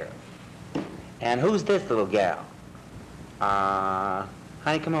up there. And who's this little gal?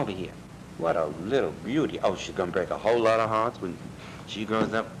 Honey, come over here. What a little beauty. Oh, she's gonna break a whole lot of hearts when she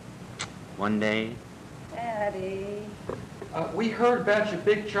grows up one day. Daddy. We heard about your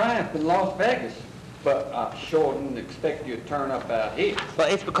big triumph in Las Vegas, but I sure didn't expect you to turn up out here.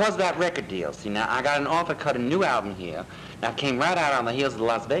 Well, it's because of that record deal. See, now, I got an offer to cut a new album here. Now, came right out on the heels of the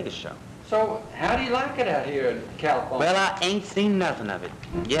Las Vegas show. So, how do you like it out here in California? Well, I ain't seen nothing of it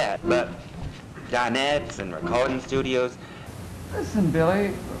yet, but dinettes and recording studios. Listen, Billy,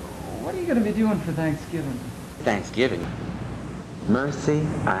 what are you going to be doing for Thanksgiving? Thanksgiving? Mercy,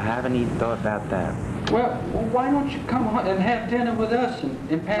 I haven't even thought about that. Well, why don't you come on and have dinner with us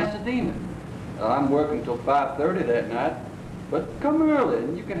in Pasadena? I'm working till 5:30 that night, but come early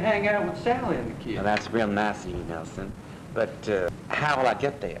and you can hang out with Sally and the kids. Well, that's real nice of you, Nelson. But how will I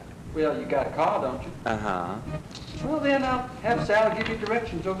get there? Well, you got a car, don't you? Uh-huh. Well, then I'll have Sally give you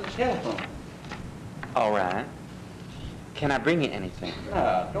directions over the telephone. All right. Can I bring you anything?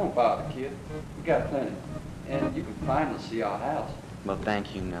 Nah, don't bother, kid. We got plenty. And you can finally see our house. Well,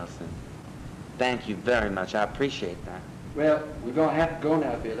 thank you, Nelson. Thank you very much. I appreciate that. Well, we're going to have to go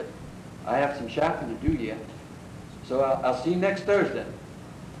now, Billy. I have some shopping to do yet. So I'll see you next Thursday.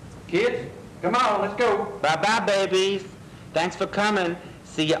 Kids, come on, let's go. Bye-bye, babies. Thanks for coming.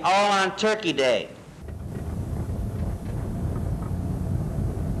 See you all on Turkey Day.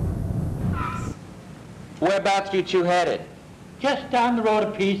 Whereabouts you two headed? Just down the road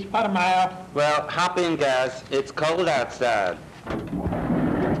a piece, about a mile. Well, hop in, guys. It's cold outside.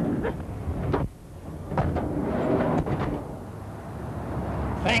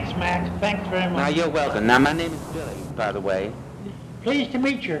 Thanks, Max. Thanks very much. Now, you're welcome. Now, my name is Billy, by the way. Pleased to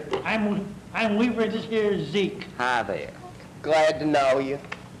meet you. I'm Weaver. This here is Zeke. Hi there. Glad to know you.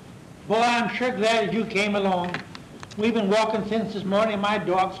 Boy, I'm sure glad that you came along. We've been walking since this morning and my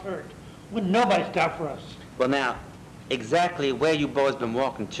dog's hurt. Wouldn't nobody stop for us. Well, now, exactly where you boys been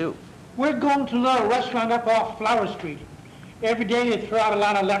walking to? We're going to a little restaurant up off Flower Street. Every day they throw out a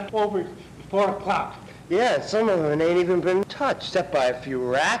lot of leftovers at 4 o'clock. Yeah, some of them ain't even been touched, except by a few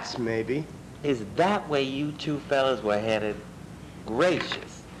rats, maybe. Is that where you two fellas were headed?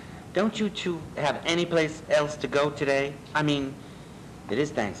 Gracious. Don't you two have any place else to go today? I mean, it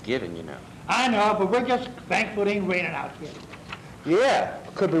is Thanksgiving, you know. I know, but we're just thankful it ain't raining out here. Yeah,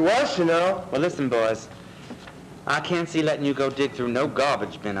 could be worse, you know. Well, listen, boys. I can't see letting you go dig through no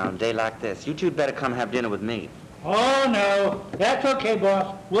garbage bin on a day like this. You two better come have dinner with me. Oh, no. That's okay,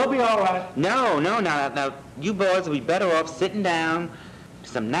 boss. We'll be all right. No, now, you boys will be better off sitting down to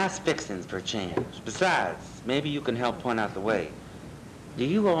some nice fixings for a change. Besides, maybe you can help point out the way. Do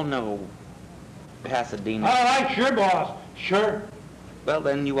you all know Pasadena? All right, sure, boss. Sure. Well,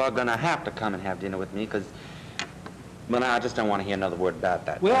 then you are going to have to come and have dinner with me, because, well, I just don't want to hear another word about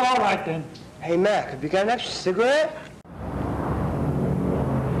that. Well, all right, then. Hey, Mac, have you got an extra cigarette?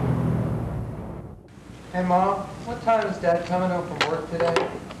 Hey, Mom, what time is Dad coming home from work today?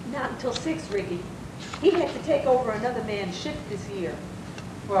 Not until 6, Ricky. He had to take over another man's shift this year.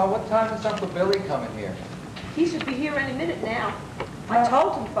 Well, what time is Uncle Billy coming here? He should be here any minute now. I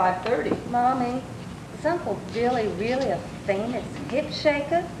told him 5:30. Mommy, is Uncle Billy really a famous hip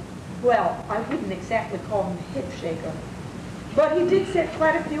shaker? Well, I wouldn't exactly call him a hip shaker. But he did set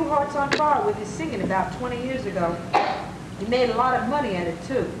quite a few hearts on fire with his singing about 20 years ago. He made a lot of money at it,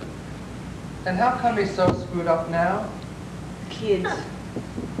 too. And how come he's so screwed up now? Kids,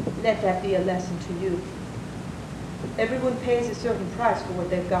 let that be a lesson to you. Everyone pays a certain price for what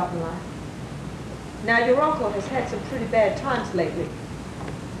they've got in life. Now, your uncle has had some pretty bad times lately,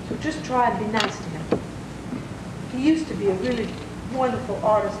 so just try and be nice to him. He used to be a really wonderful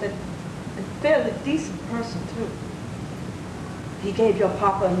artist and a fairly decent person, too. He gave your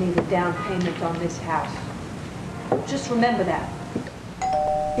papa and me the down payment on this house. Just remember that.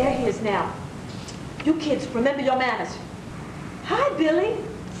 There he is now. You kids, remember your manners. Hi, Billy.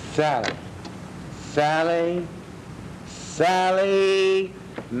 Sally. Sally. Sally.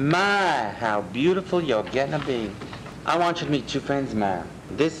 My, how beautiful you're getting to be. I want you to meet two friends of mine.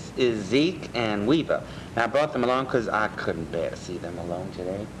 This is Zeke and Weaver. Now, I brought them along because I couldn't bear to see them alone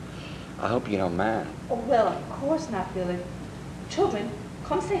today. I hope you don't mind. Oh, well, of course not, Billy. Children,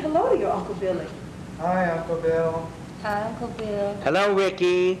 come say hello to your Uncle Billy. Hi, Uncle Bill. Hi, Uncle Bill. Hello,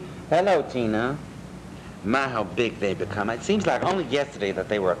 Ricky. Hello, Tina. My, how big they become. It seems like only yesterday that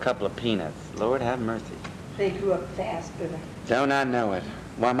they were a couple of peanuts. Lord have mercy. They grew up fast, Billy. Don't I know it?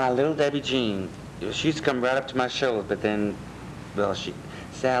 Why, my little Debbie Jean, she used to come right up to my shoulder, but then, well,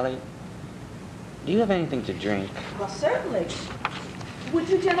 Sally, do you have anything to drink? Well, certainly. Would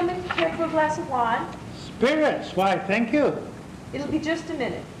you gentlemen care for a glass of wine? Spirits, why, thank you. It'll be just a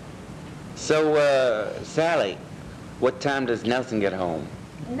minute. So, Sally, what time does Nelson get home?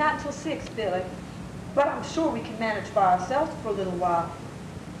 Not till 6, Billy. But I'm sure we can manage by ourselves for a little while.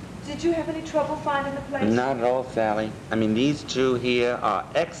 Did you have any trouble finding the place? Not at all, Sally. I mean, these two here are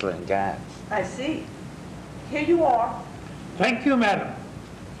excellent guys. I see. Here you are. Thank you, madam.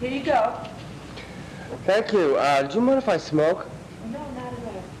 Here you go. Thank you. Do you mind if I smoke? No, not at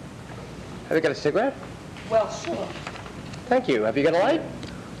all. Have you got a cigarette? Well, sure. Thank you. Have you got a light?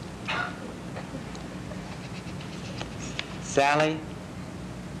 Sally,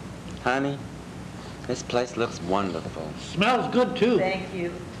 honey, this place looks wonderful. Smells good, too. Thank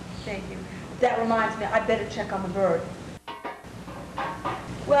you. Thank you. That reminds me, I'd better check on the bird.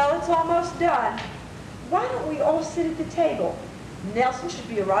 Well, it's almost done. Why don't we all sit at the table? Nelson should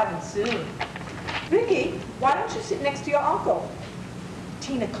be arriving soon. Ricky, why don't you sit next to your uncle?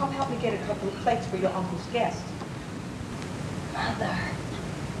 Tina, come help me get a couple of plates for your uncle's guests. Mother,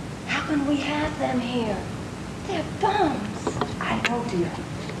 how can we have them here? They're bums. I know, dear.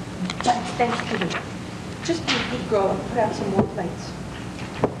 But it's Thanksgiving. Just be a good girl and put out some more plates.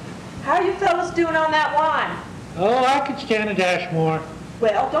 How are you fellas doing on that wine? Oh, I could stand a dash more.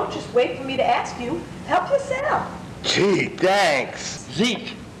 Well, don't just wait for me to ask you. Help yourself. Gee, thanks.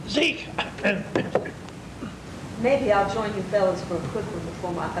 Zeke. Maybe I'll join you fellas for a quick one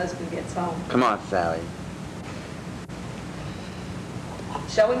before my husband gets home. Come on, Sally.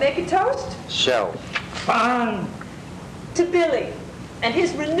 Shall we make a toast? Show. Fine. To Billy and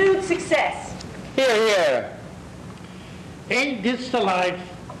his renewed success. Here, here. Ain't this the life?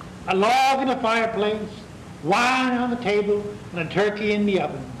 A log in the fireplace, wine on the table, and a turkey in the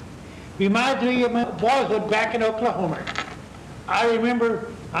oven. Reminds me of my boyhood back in Oklahoma. I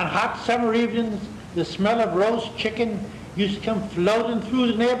remember on hot summer evenings, the smell of roast chicken used to come floating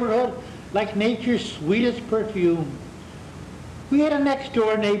through the neighborhood like nature's sweetest perfume. We had a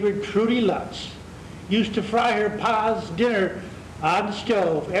next-door neighbor, Trudy Lutz, used to fry her pa's dinner on the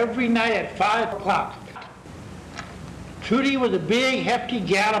stove every night at 5 o'clock. Trudy was a big, hefty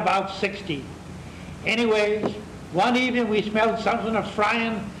gal about 60. Anyways, one evening we smelled something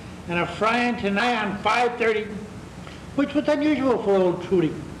a-frying tonight on 5:30, which was unusual for old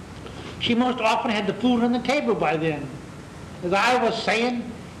Trudy. She most often had the food on the table by then. As I was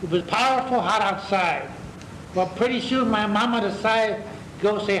saying, it was powerful hot outside. Well, pretty soon my mama decided to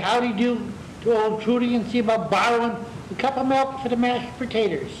go say howdy do to old Trudy and see about borrowing a cup of milk for the mashed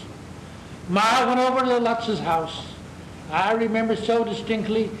potatoes. Ma went over to the Lutz's house. I remember so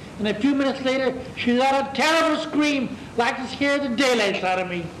distinctly, and a few minutes later, she let a terrible scream like to scare the daylights out of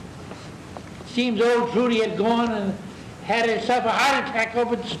me. Seems old Trudy had gone had herself a heart attack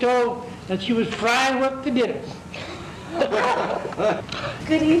over the stove, and she was frying work to dinner.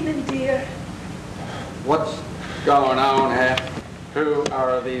 Good evening, dear. What's going on here? Who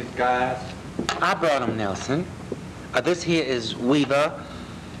are these guys? I brought them, Nelson. This here is Weaver,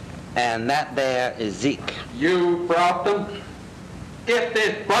 and that there is Zeke. You brought them? Get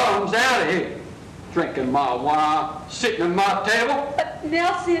these bums out of here. Drinking my wine, sitting at my table. But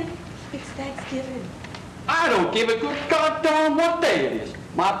Nelson, it's Thanksgiving. I don't give a good goddamn what day it is.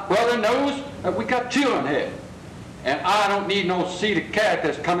 My brother knows that we got children here. And I don't need no seated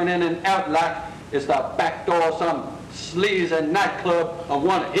characters coming in and out like it's the back door of some sleazy nightclub on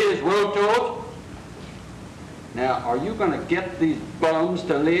one of his road tours. Now, are you going to get these bums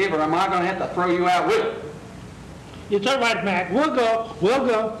to leave, or am I going to have to throw you out with them? It's all right, Mac. We'll go. We'll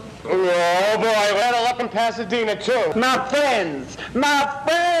go. Oh, boy, we had a luck in Pasadena, too. My friends! My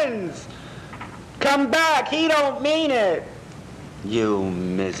friends! Come back. He don't mean it. You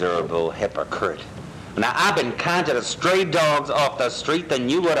miserable hypocrite. Now, I've been kind to the stray dogs off the street than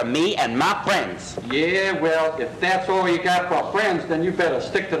you were to me and my friends. Yeah, well, if that's all you got for friends, then you better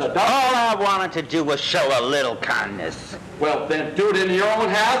stick to the dog. All I wanted to do was show a little kindness. Well, then do it in your own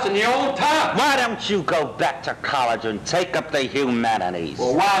house in your own time. Why don't you go back to college and take up the humanities?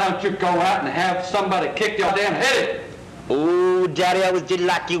 Well, why don't you go out and have somebody kick your damn head in? Ooh, Daddy always did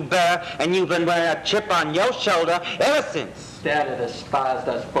like you, Burr, and you've been wearing a chip on your shoulder ever since. Daddy despised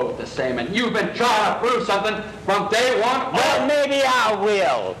us both the same, and you've been trying to prove something from day one. Well, maybe I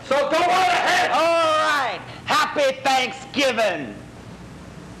will. So go on ahead. All right. Happy Thanksgiving.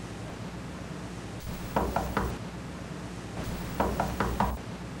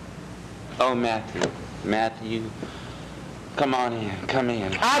 Oh, Matthew, come on in, come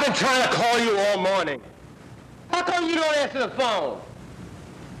in. I've been trying to call you all morning. How come you don't answer the phone?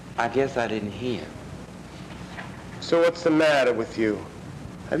 I guess I didn't hear. So what's the matter with you?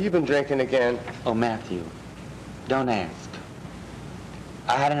 Have you been drinking again? Oh, Matthew, don't ask.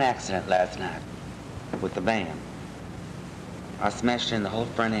 I had an accident last night with the van. I smashed in the whole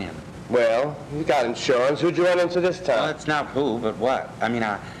front end. Well, you got insurance. Who'd you run into this time? Well, it's not who, but what. I mean,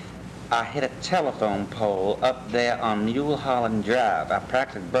 I hit a telephone pole up there on Mule Holland Drive. I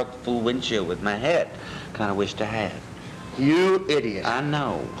practically broke the full windshield with my head. Kind of wished I had. You idiot. I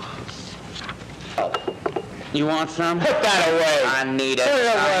know. Oh. You want some? Put that away. I need it. Put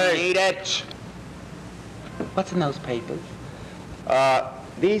it I away. need it. What's in those papers?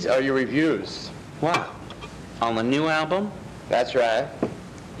 These are your reviews. What? On the new album? That's right.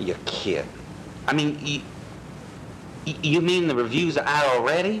 You kid. I mean, you mean the reviews are out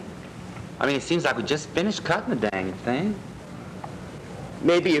already? I mean, it seems like we just finished cutting the dang thing.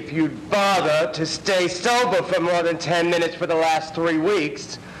 Maybe if you'd bother to stay sober for more than 10 minutes for the last 3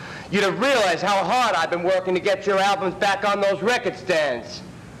 weeks, you'd have realized how hard I've been working to get your albums back on those record stands.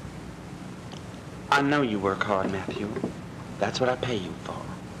 I know you work hard, Matthew. That's what I pay you for.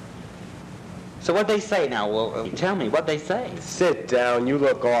 So what they say now? Well, tell me what they say. Sit down. You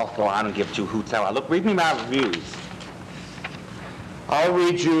look awful. Oh, I don't give two hoots how I look. Read me my reviews. I'll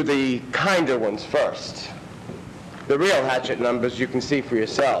read you the kinder ones first. The real hatchet numbers you can see for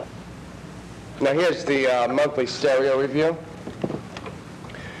yourself. Now here's the monthly stereo review.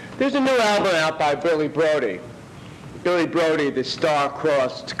 There's a new album out by Billy Brody. Billy Brody, the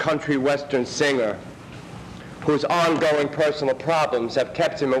star-crossed country western singer, whose ongoing personal problems have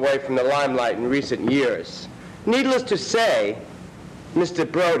kept him away from the limelight in recent years. Needless to say, Mr.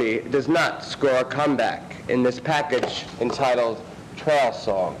 Brody does not score a comeback in this package entitled Trail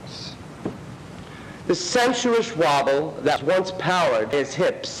Songs. The sensuous wobble that once powered his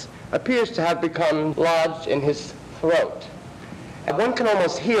hips appears to have become lodged in his throat. And one can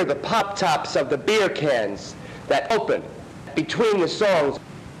almost hear the pop-tops of the beer cans that open between the songs.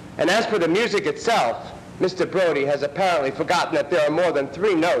 And as for the music itself, Mr. Brody has apparently forgotten that there are more than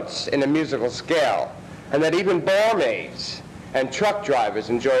 3 notes in a musical scale, and that even barmaids and truck drivers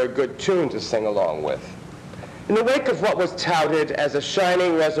enjoy a good tune to sing along with. In the wake of what was touted as a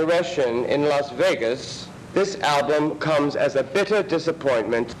shining resurrection in Las Vegas, this album comes as a bitter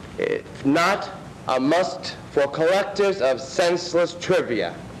disappointment, if not a must for collectors of senseless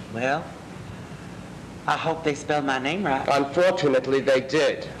trivia. Well, I hope they spelled my name right. Unfortunately, they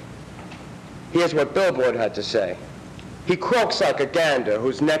did. Here's what Billboard had to say. He croaks like a gander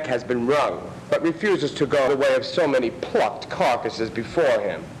whose neck has been wrung, but refuses to go the way of so many plucked carcasses before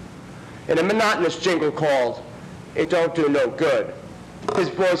him. In a monotonous jingle called, "It Don't Do No Good," his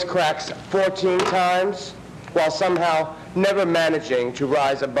voice cracks 14 times, while somehow never managing to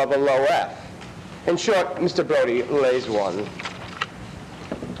rise above a low F. In short, Mr. Brody lays one.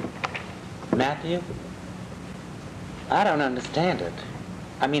 Matthew, I don't understand it.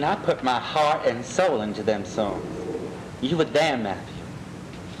 I mean, I put my heart and soul into them songs. You were there, Matthew.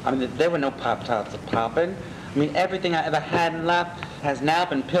 I mean, there were no Pop-Tarts popping. I mean, everything I ever had in life has now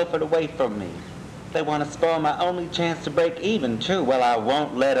been pilfered away from me. They want to spoil my only chance to break even, too. Well, I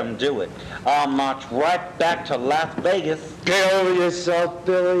won't let them do it. I'll march right back to Las Vegas. Get over yourself,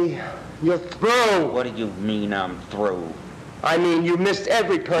 Billy. You're through. What do you mean I'm through? I mean, you missed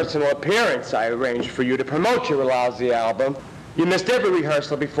every personal appearance I arranged for you to promote your lousy album. You missed every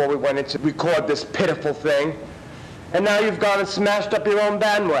rehearsal before we went in to record this pitiful thing. And now you've gone and smashed up your own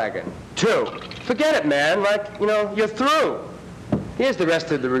bandwagon, too. Forget it, man. Like, you know, you're through. Here's the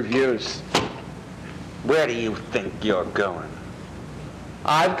rest of the reviews. Where do you think you're going?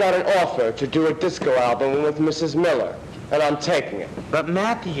 I've got an offer to do a disco album with Mrs. Miller, and I'm taking it. But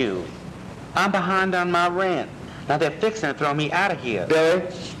Matthew, I'm behind on my rent. Now they're fixing to throw me out of here. Billy,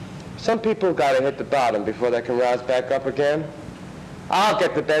 some people gotta hit the bottom before they can rise back up again. I'll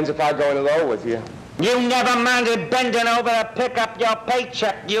get the bends if I go in low with you. You never minded bending over to pick up your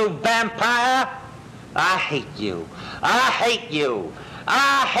paycheck, you vampire! I hate you. I hate you.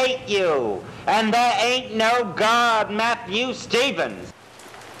 I hate you. And there ain't no God, Matthew Stevens.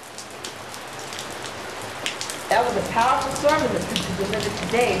 That was a powerful sermon that you delivered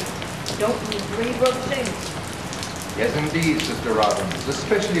today. Don't you agree, Brother James? Yes, indeed, Sister Robbins,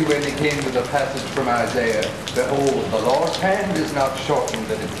 especially when he came to the passage from Isaiah. Behold, the Lord's hand is not shortened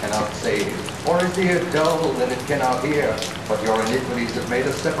that it cannot save, or his ear dull that it cannot hear. But your iniquities have made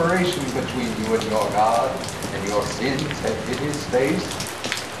a separation between you and your God, and your sins have hid his face.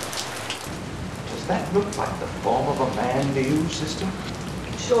 Does that look like the form of a man to you, sister?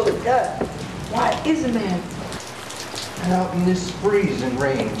 It surely does. Why, it is a man. And out in this freezing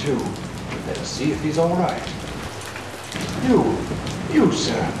rain, too. Let us see if he's all right. You,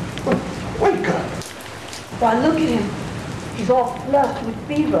 sir. Wake up. Why, look at him. He's all flushed with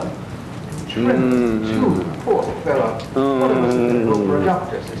fever. Trembling, too. Poor fellow. One of us is going to go for a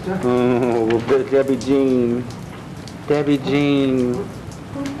doctor, sister. Oh, Debbie Jean. Debbie Jean.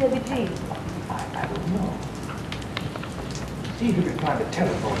 Who's Debbie Jean? I don't know. See if you can find a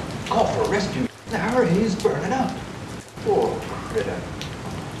telephone. Call for a rescue. Now, hurry, he's burning up. Poor critter.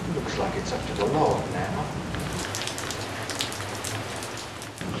 Looks like it's up to the Lord now.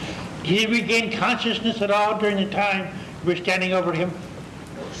 Did he regain consciousness at all during the time you were standing over him?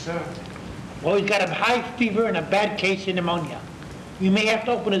 No, sir. Well, he's got a high fever and a bad case of pneumonia. You may have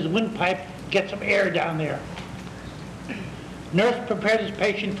to open his windpipe and get some air down there. Nurse prepared his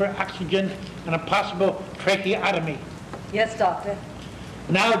patient for oxygen and a possible tracheotomy. Yes, doctor.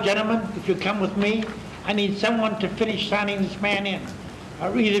 Now, gentlemen, if you come with me, I need someone to finish signing this man in.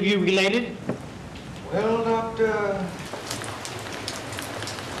 Are either of you related? Well, doctor...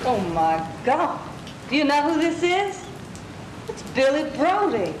 Oh, my God. Do you know who this is? It's Billy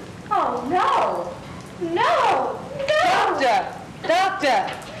Brody. Oh, no. No. No. Doctor.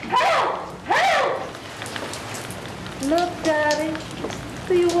 Help. Help. Look, Daddy,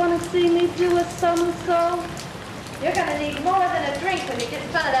 do you want to see me do a somersault? You're going to need more than a drink when you get in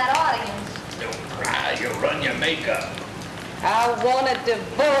front of that audience. Don't cry, you'll run your makeup. I want a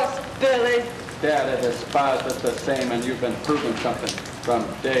divorce, Billy. Dad has despised us the same, and you've been proving something from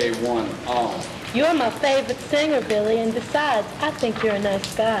day one on. You're my favorite singer, Billy, and besides, I think you're a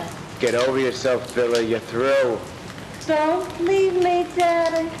nice guy. Get over yourself, Billy. You're through. Don't leave me,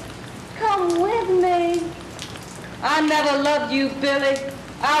 Daddy. Come with me. I never loved you, Billy.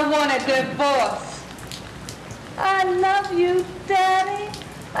 I want a divorce. I love you, Daddy.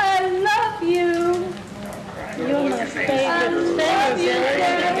 I love you. You're my favorite singer, Billy.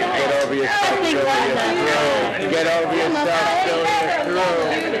 Get over yourself, Billy. You're through. Get over yourself, Billy. You're through.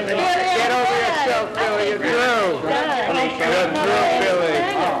 Get over yourself, Billy. You're through. You're through,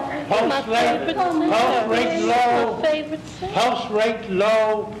 Billy. Pulse rate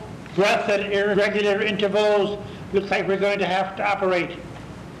low, breath at irregular intervals. Looks like we're going to have to operate.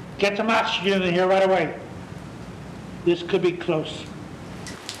 Get some oxygen in here right away. This could be close.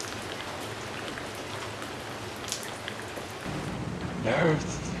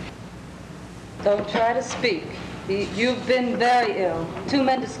 Nurse. Don't try to speak. You've been very ill. 2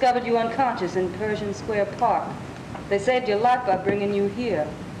 men discovered you unconscious in Pershing Square Park. They saved your life by bringing you here.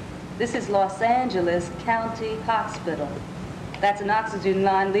 This is Los Angeles County Hospital. That's an oxygen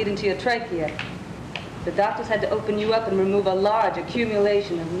line leading to your trachea. The doctors had to open you up and remove a large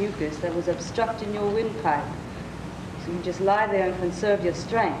accumulation of mucus that was obstructing your windpipe. So you just lie there and conserve your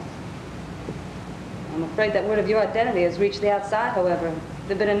strength. I'm afraid that word of your identity has reached the outside, however. There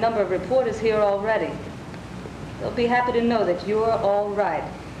have been a number of reporters here already. They'll be happy to know that you're all right.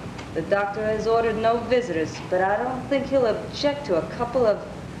 The doctor has ordered no visitors, but I don't think he'll object to a couple of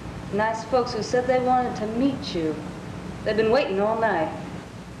nice folks who said they wanted to meet you. They've been waiting all night.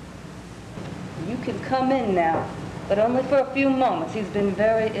 You can come in now, but only for a few moments. He's been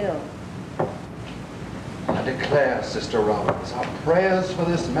very ill. I declare, Sister Robbins, our prayers for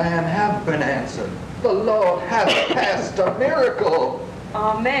this man have been answered. The Lord has passed a miracle.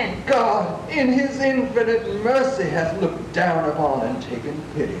 Amen. God, in his infinite mercy, has looked down upon and taken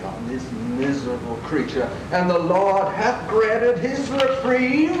pity on this miserable creature, and the Lord hath granted his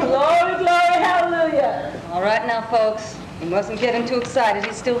reprieve. Glory, glory, hallelujah. All right now, folks. You mustn't get him too excited.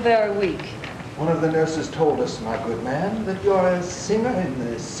 He's still very weak. One of the nurses told us, my good man, that you're a singer in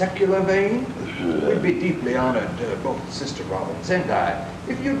the secular vein. We'd be deeply honored, both Sister Robbins and I,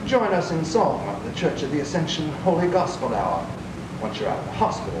 if you'd join us in song on the Church of the Ascension Holy Gospel Hour. Once you're out of the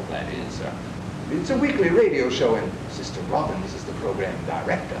hospital, that is. It's a weekly radio show, and Sister Robbins is the program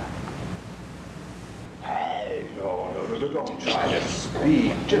director. Hey, no, don't try to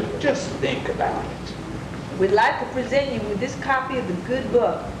speak. Just think about it. We'd like to present you with this copy of the good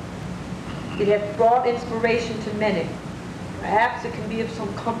book. It hath brought inspiration to many. Perhaps it can be of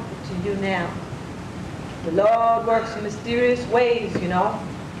some comfort to you now. The Lord works in mysterious ways, you know.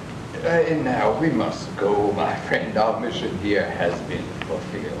 And now we must go, my friend. Our mission here has been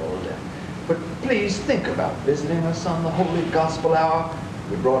fulfilled. But please think about visiting us on the Holy Gospel Hour.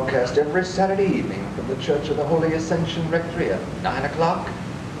 We broadcast every Saturday evening from the Church of the Holy Ascension Rectory at 9 o'clock.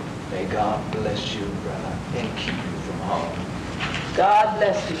 May God bless you, brother, and keep you from harm. God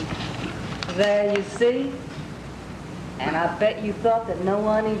bless you. There you see. And I bet you thought that no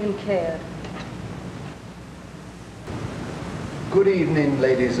one even cared. Good evening,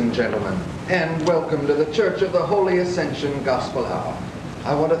 ladies and gentlemen, and welcome to the Church of the Holy Ascension Gospel Hour.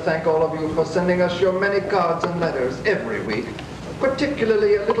 I want to thank all of you for sending us your many cards and letters every week,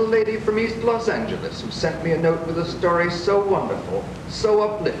 particularly a little lady from East Los Angeles who sent me a note with a story so wonderful, so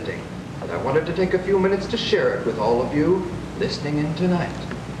uplifting, that I wanted to take a few minutes to share it with all of you listening in tonight.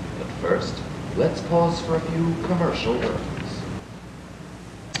 But first, let's pause for a few commercial words.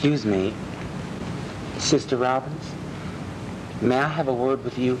 Excuse me, Sister Robbins? May I have a word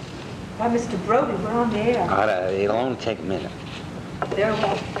with you? Why, Mr. Brody, we're on the air. It'll only take a minute. Very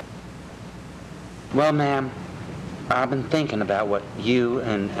well. Well, ma'am, I've been thinking about what you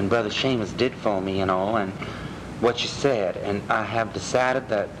and Brother Seamus did for me, and what you said, and I have decided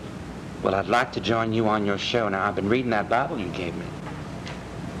that, well, I'd like to join you on your show. Now, I've been reading that Bible you gave me.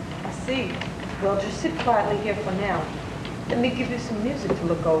 I see. Well, just sit quietly here for now. Let me give you some music to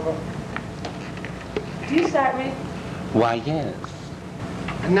look over. Do you sight read? Why, yes.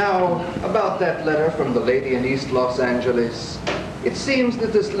 And now, about that letter from the lady in East Los Angeles. It seems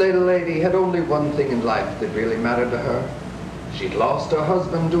that this little lady had only one thing in life that really mattered to her. She'd lost her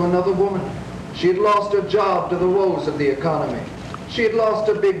husband to another woman. She had lost her job to the woes of the economy. She had lost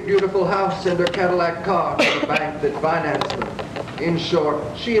her big, beautiful house and her Cadillac car to the bank that financed them. In short,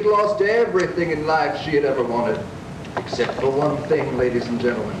 she had lost everything in life she had ever wanted. Except for one thing, ladies and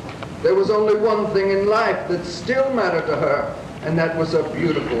gentlemen. There was only one thing in life that still mattered to her, and that was a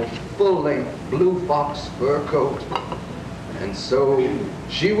beautiful, full-length blue fox fur coat. And so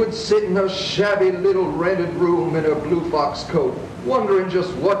she would sit in her shabby little rented room in her blue fox coat, wondering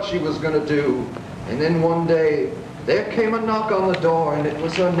just what she was going to do. And then one day, there came a knock on the door, and it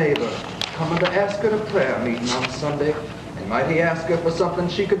was her neighbor coming to ask her to prayer meeting on Sunday. And might he ask her for something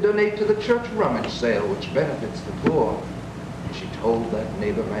she could donate to the church rummage sale, which benefits the poor. And she told that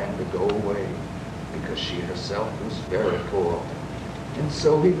neighbor man to go away, because she herself was very poor. And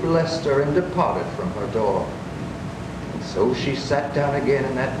so he blessed her and departed from her door. And so she sat down again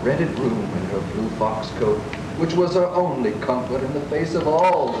in that rented room in her blue fox coat, which was her only comfort in the face of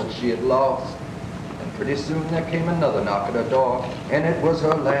all that she had lost. And pretty soon there came another knock at her door, and it was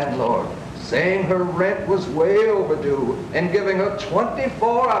her landlord, saying her rent was way overdue and giving her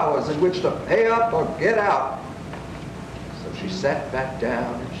 24 hours in which to pay up or get out. So she sat back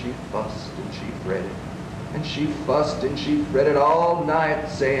down and she fussed and she fretted. And she fussed and she fretted all night,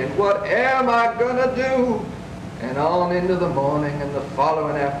 saying, what am I gonna do? And on into the morning and the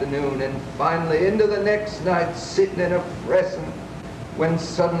following afternoon, and finally into the next night, sitting in her fretting, when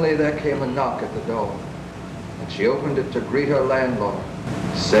suddenly there came a knock at the door. And she opened it to greet her landlord,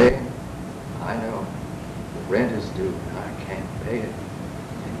 saying, I know, the rent is due and I can't pay it.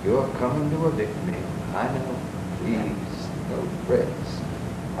 And you're coming to evict me. I know, please, no threats.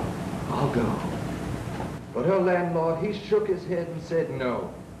 I'll go. But her landlord, he shook his head and said,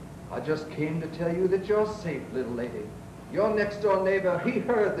 no. I just came to tell you that you're safe, little lady. Your next door neighbor, he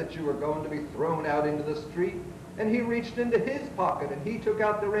heard that you were going to be thrown out into the street, and he reached into his pocket and he took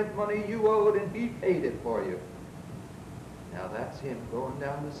out the rent money you owed and he paid it for you. Now that's him going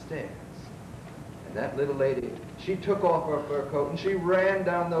down the stairs. And that little lady, she took off her fur coat and she ran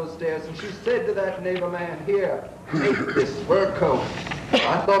down those stairs and she said to that neighbor man, "Here, take this fur coat.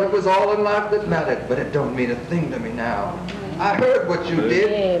 I thought it was all in life that mattered, but it don't mean a thing to me now. I heard what you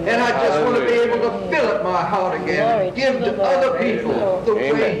did, and I just want to be able to fill up my heart again and give to other people the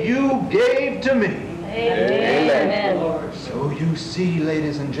way you gave to me." Amen. So you see,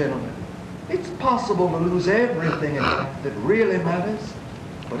 ladies and gentlemen, it's possible to lose everything in life that really matters,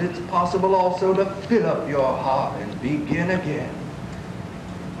 but it's possible also to fill up your heart and begin again.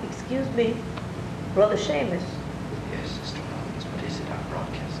 Excuse me, Brother Seamus. Yes, Sister Robbins, what is it I'm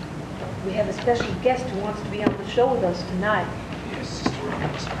broadcasting? We have a special guest who wants to be on the show with us tonight. Yes, Sister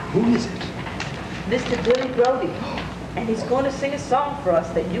Robbins, who is it? Mr. Billy Brody. And he's going to sing a song for us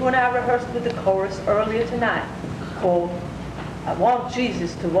that you and I rehearsed with the chorus earlier tonight, called "I Want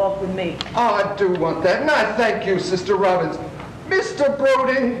Jesus to Walk With Me." Oh, I do want that, and I thank you, Sister Robbins. Mr.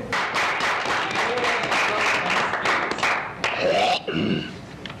 Brody.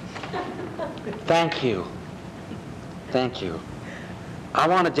 Thank you. Thank you. I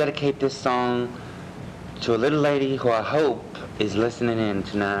want to dedicate this song to a little lady who I hope is listening in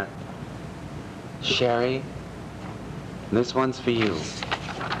tonight. Sherry, this one's for you.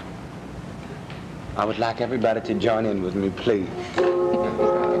 I would like everybody to join in with me, please.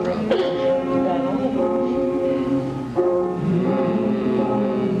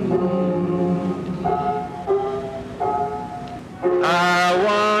 I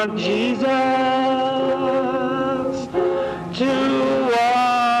want Jesus to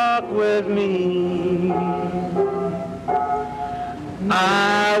walk with me.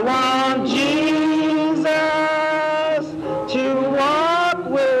 I want Jesus to walk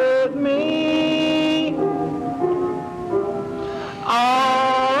with me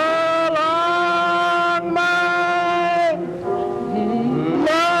all along my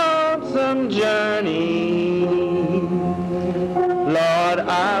lonesome journey. Lord,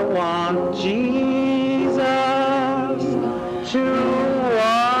 I want Jesus to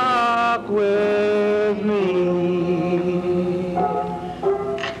walk with me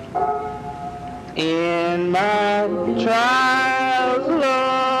in my trials,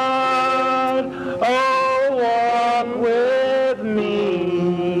 Lord. Oh, walk with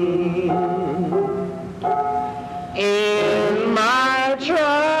me in my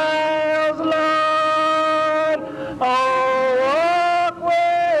trials, Lord. Oh, walk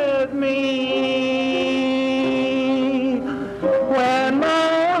with me when my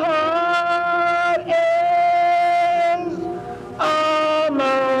heart is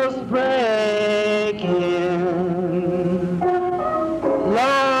almost breaking.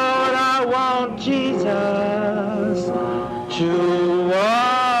 Lord, I want Jesus to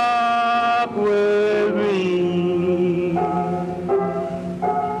walk with me.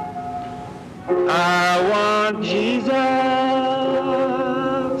 I want Jesus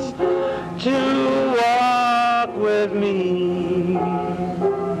to walk with me.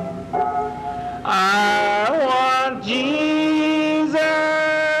 I want Jesus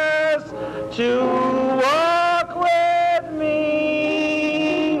to walk with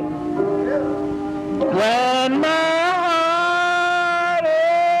me when my heart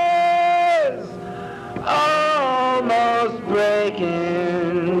is almost breaking.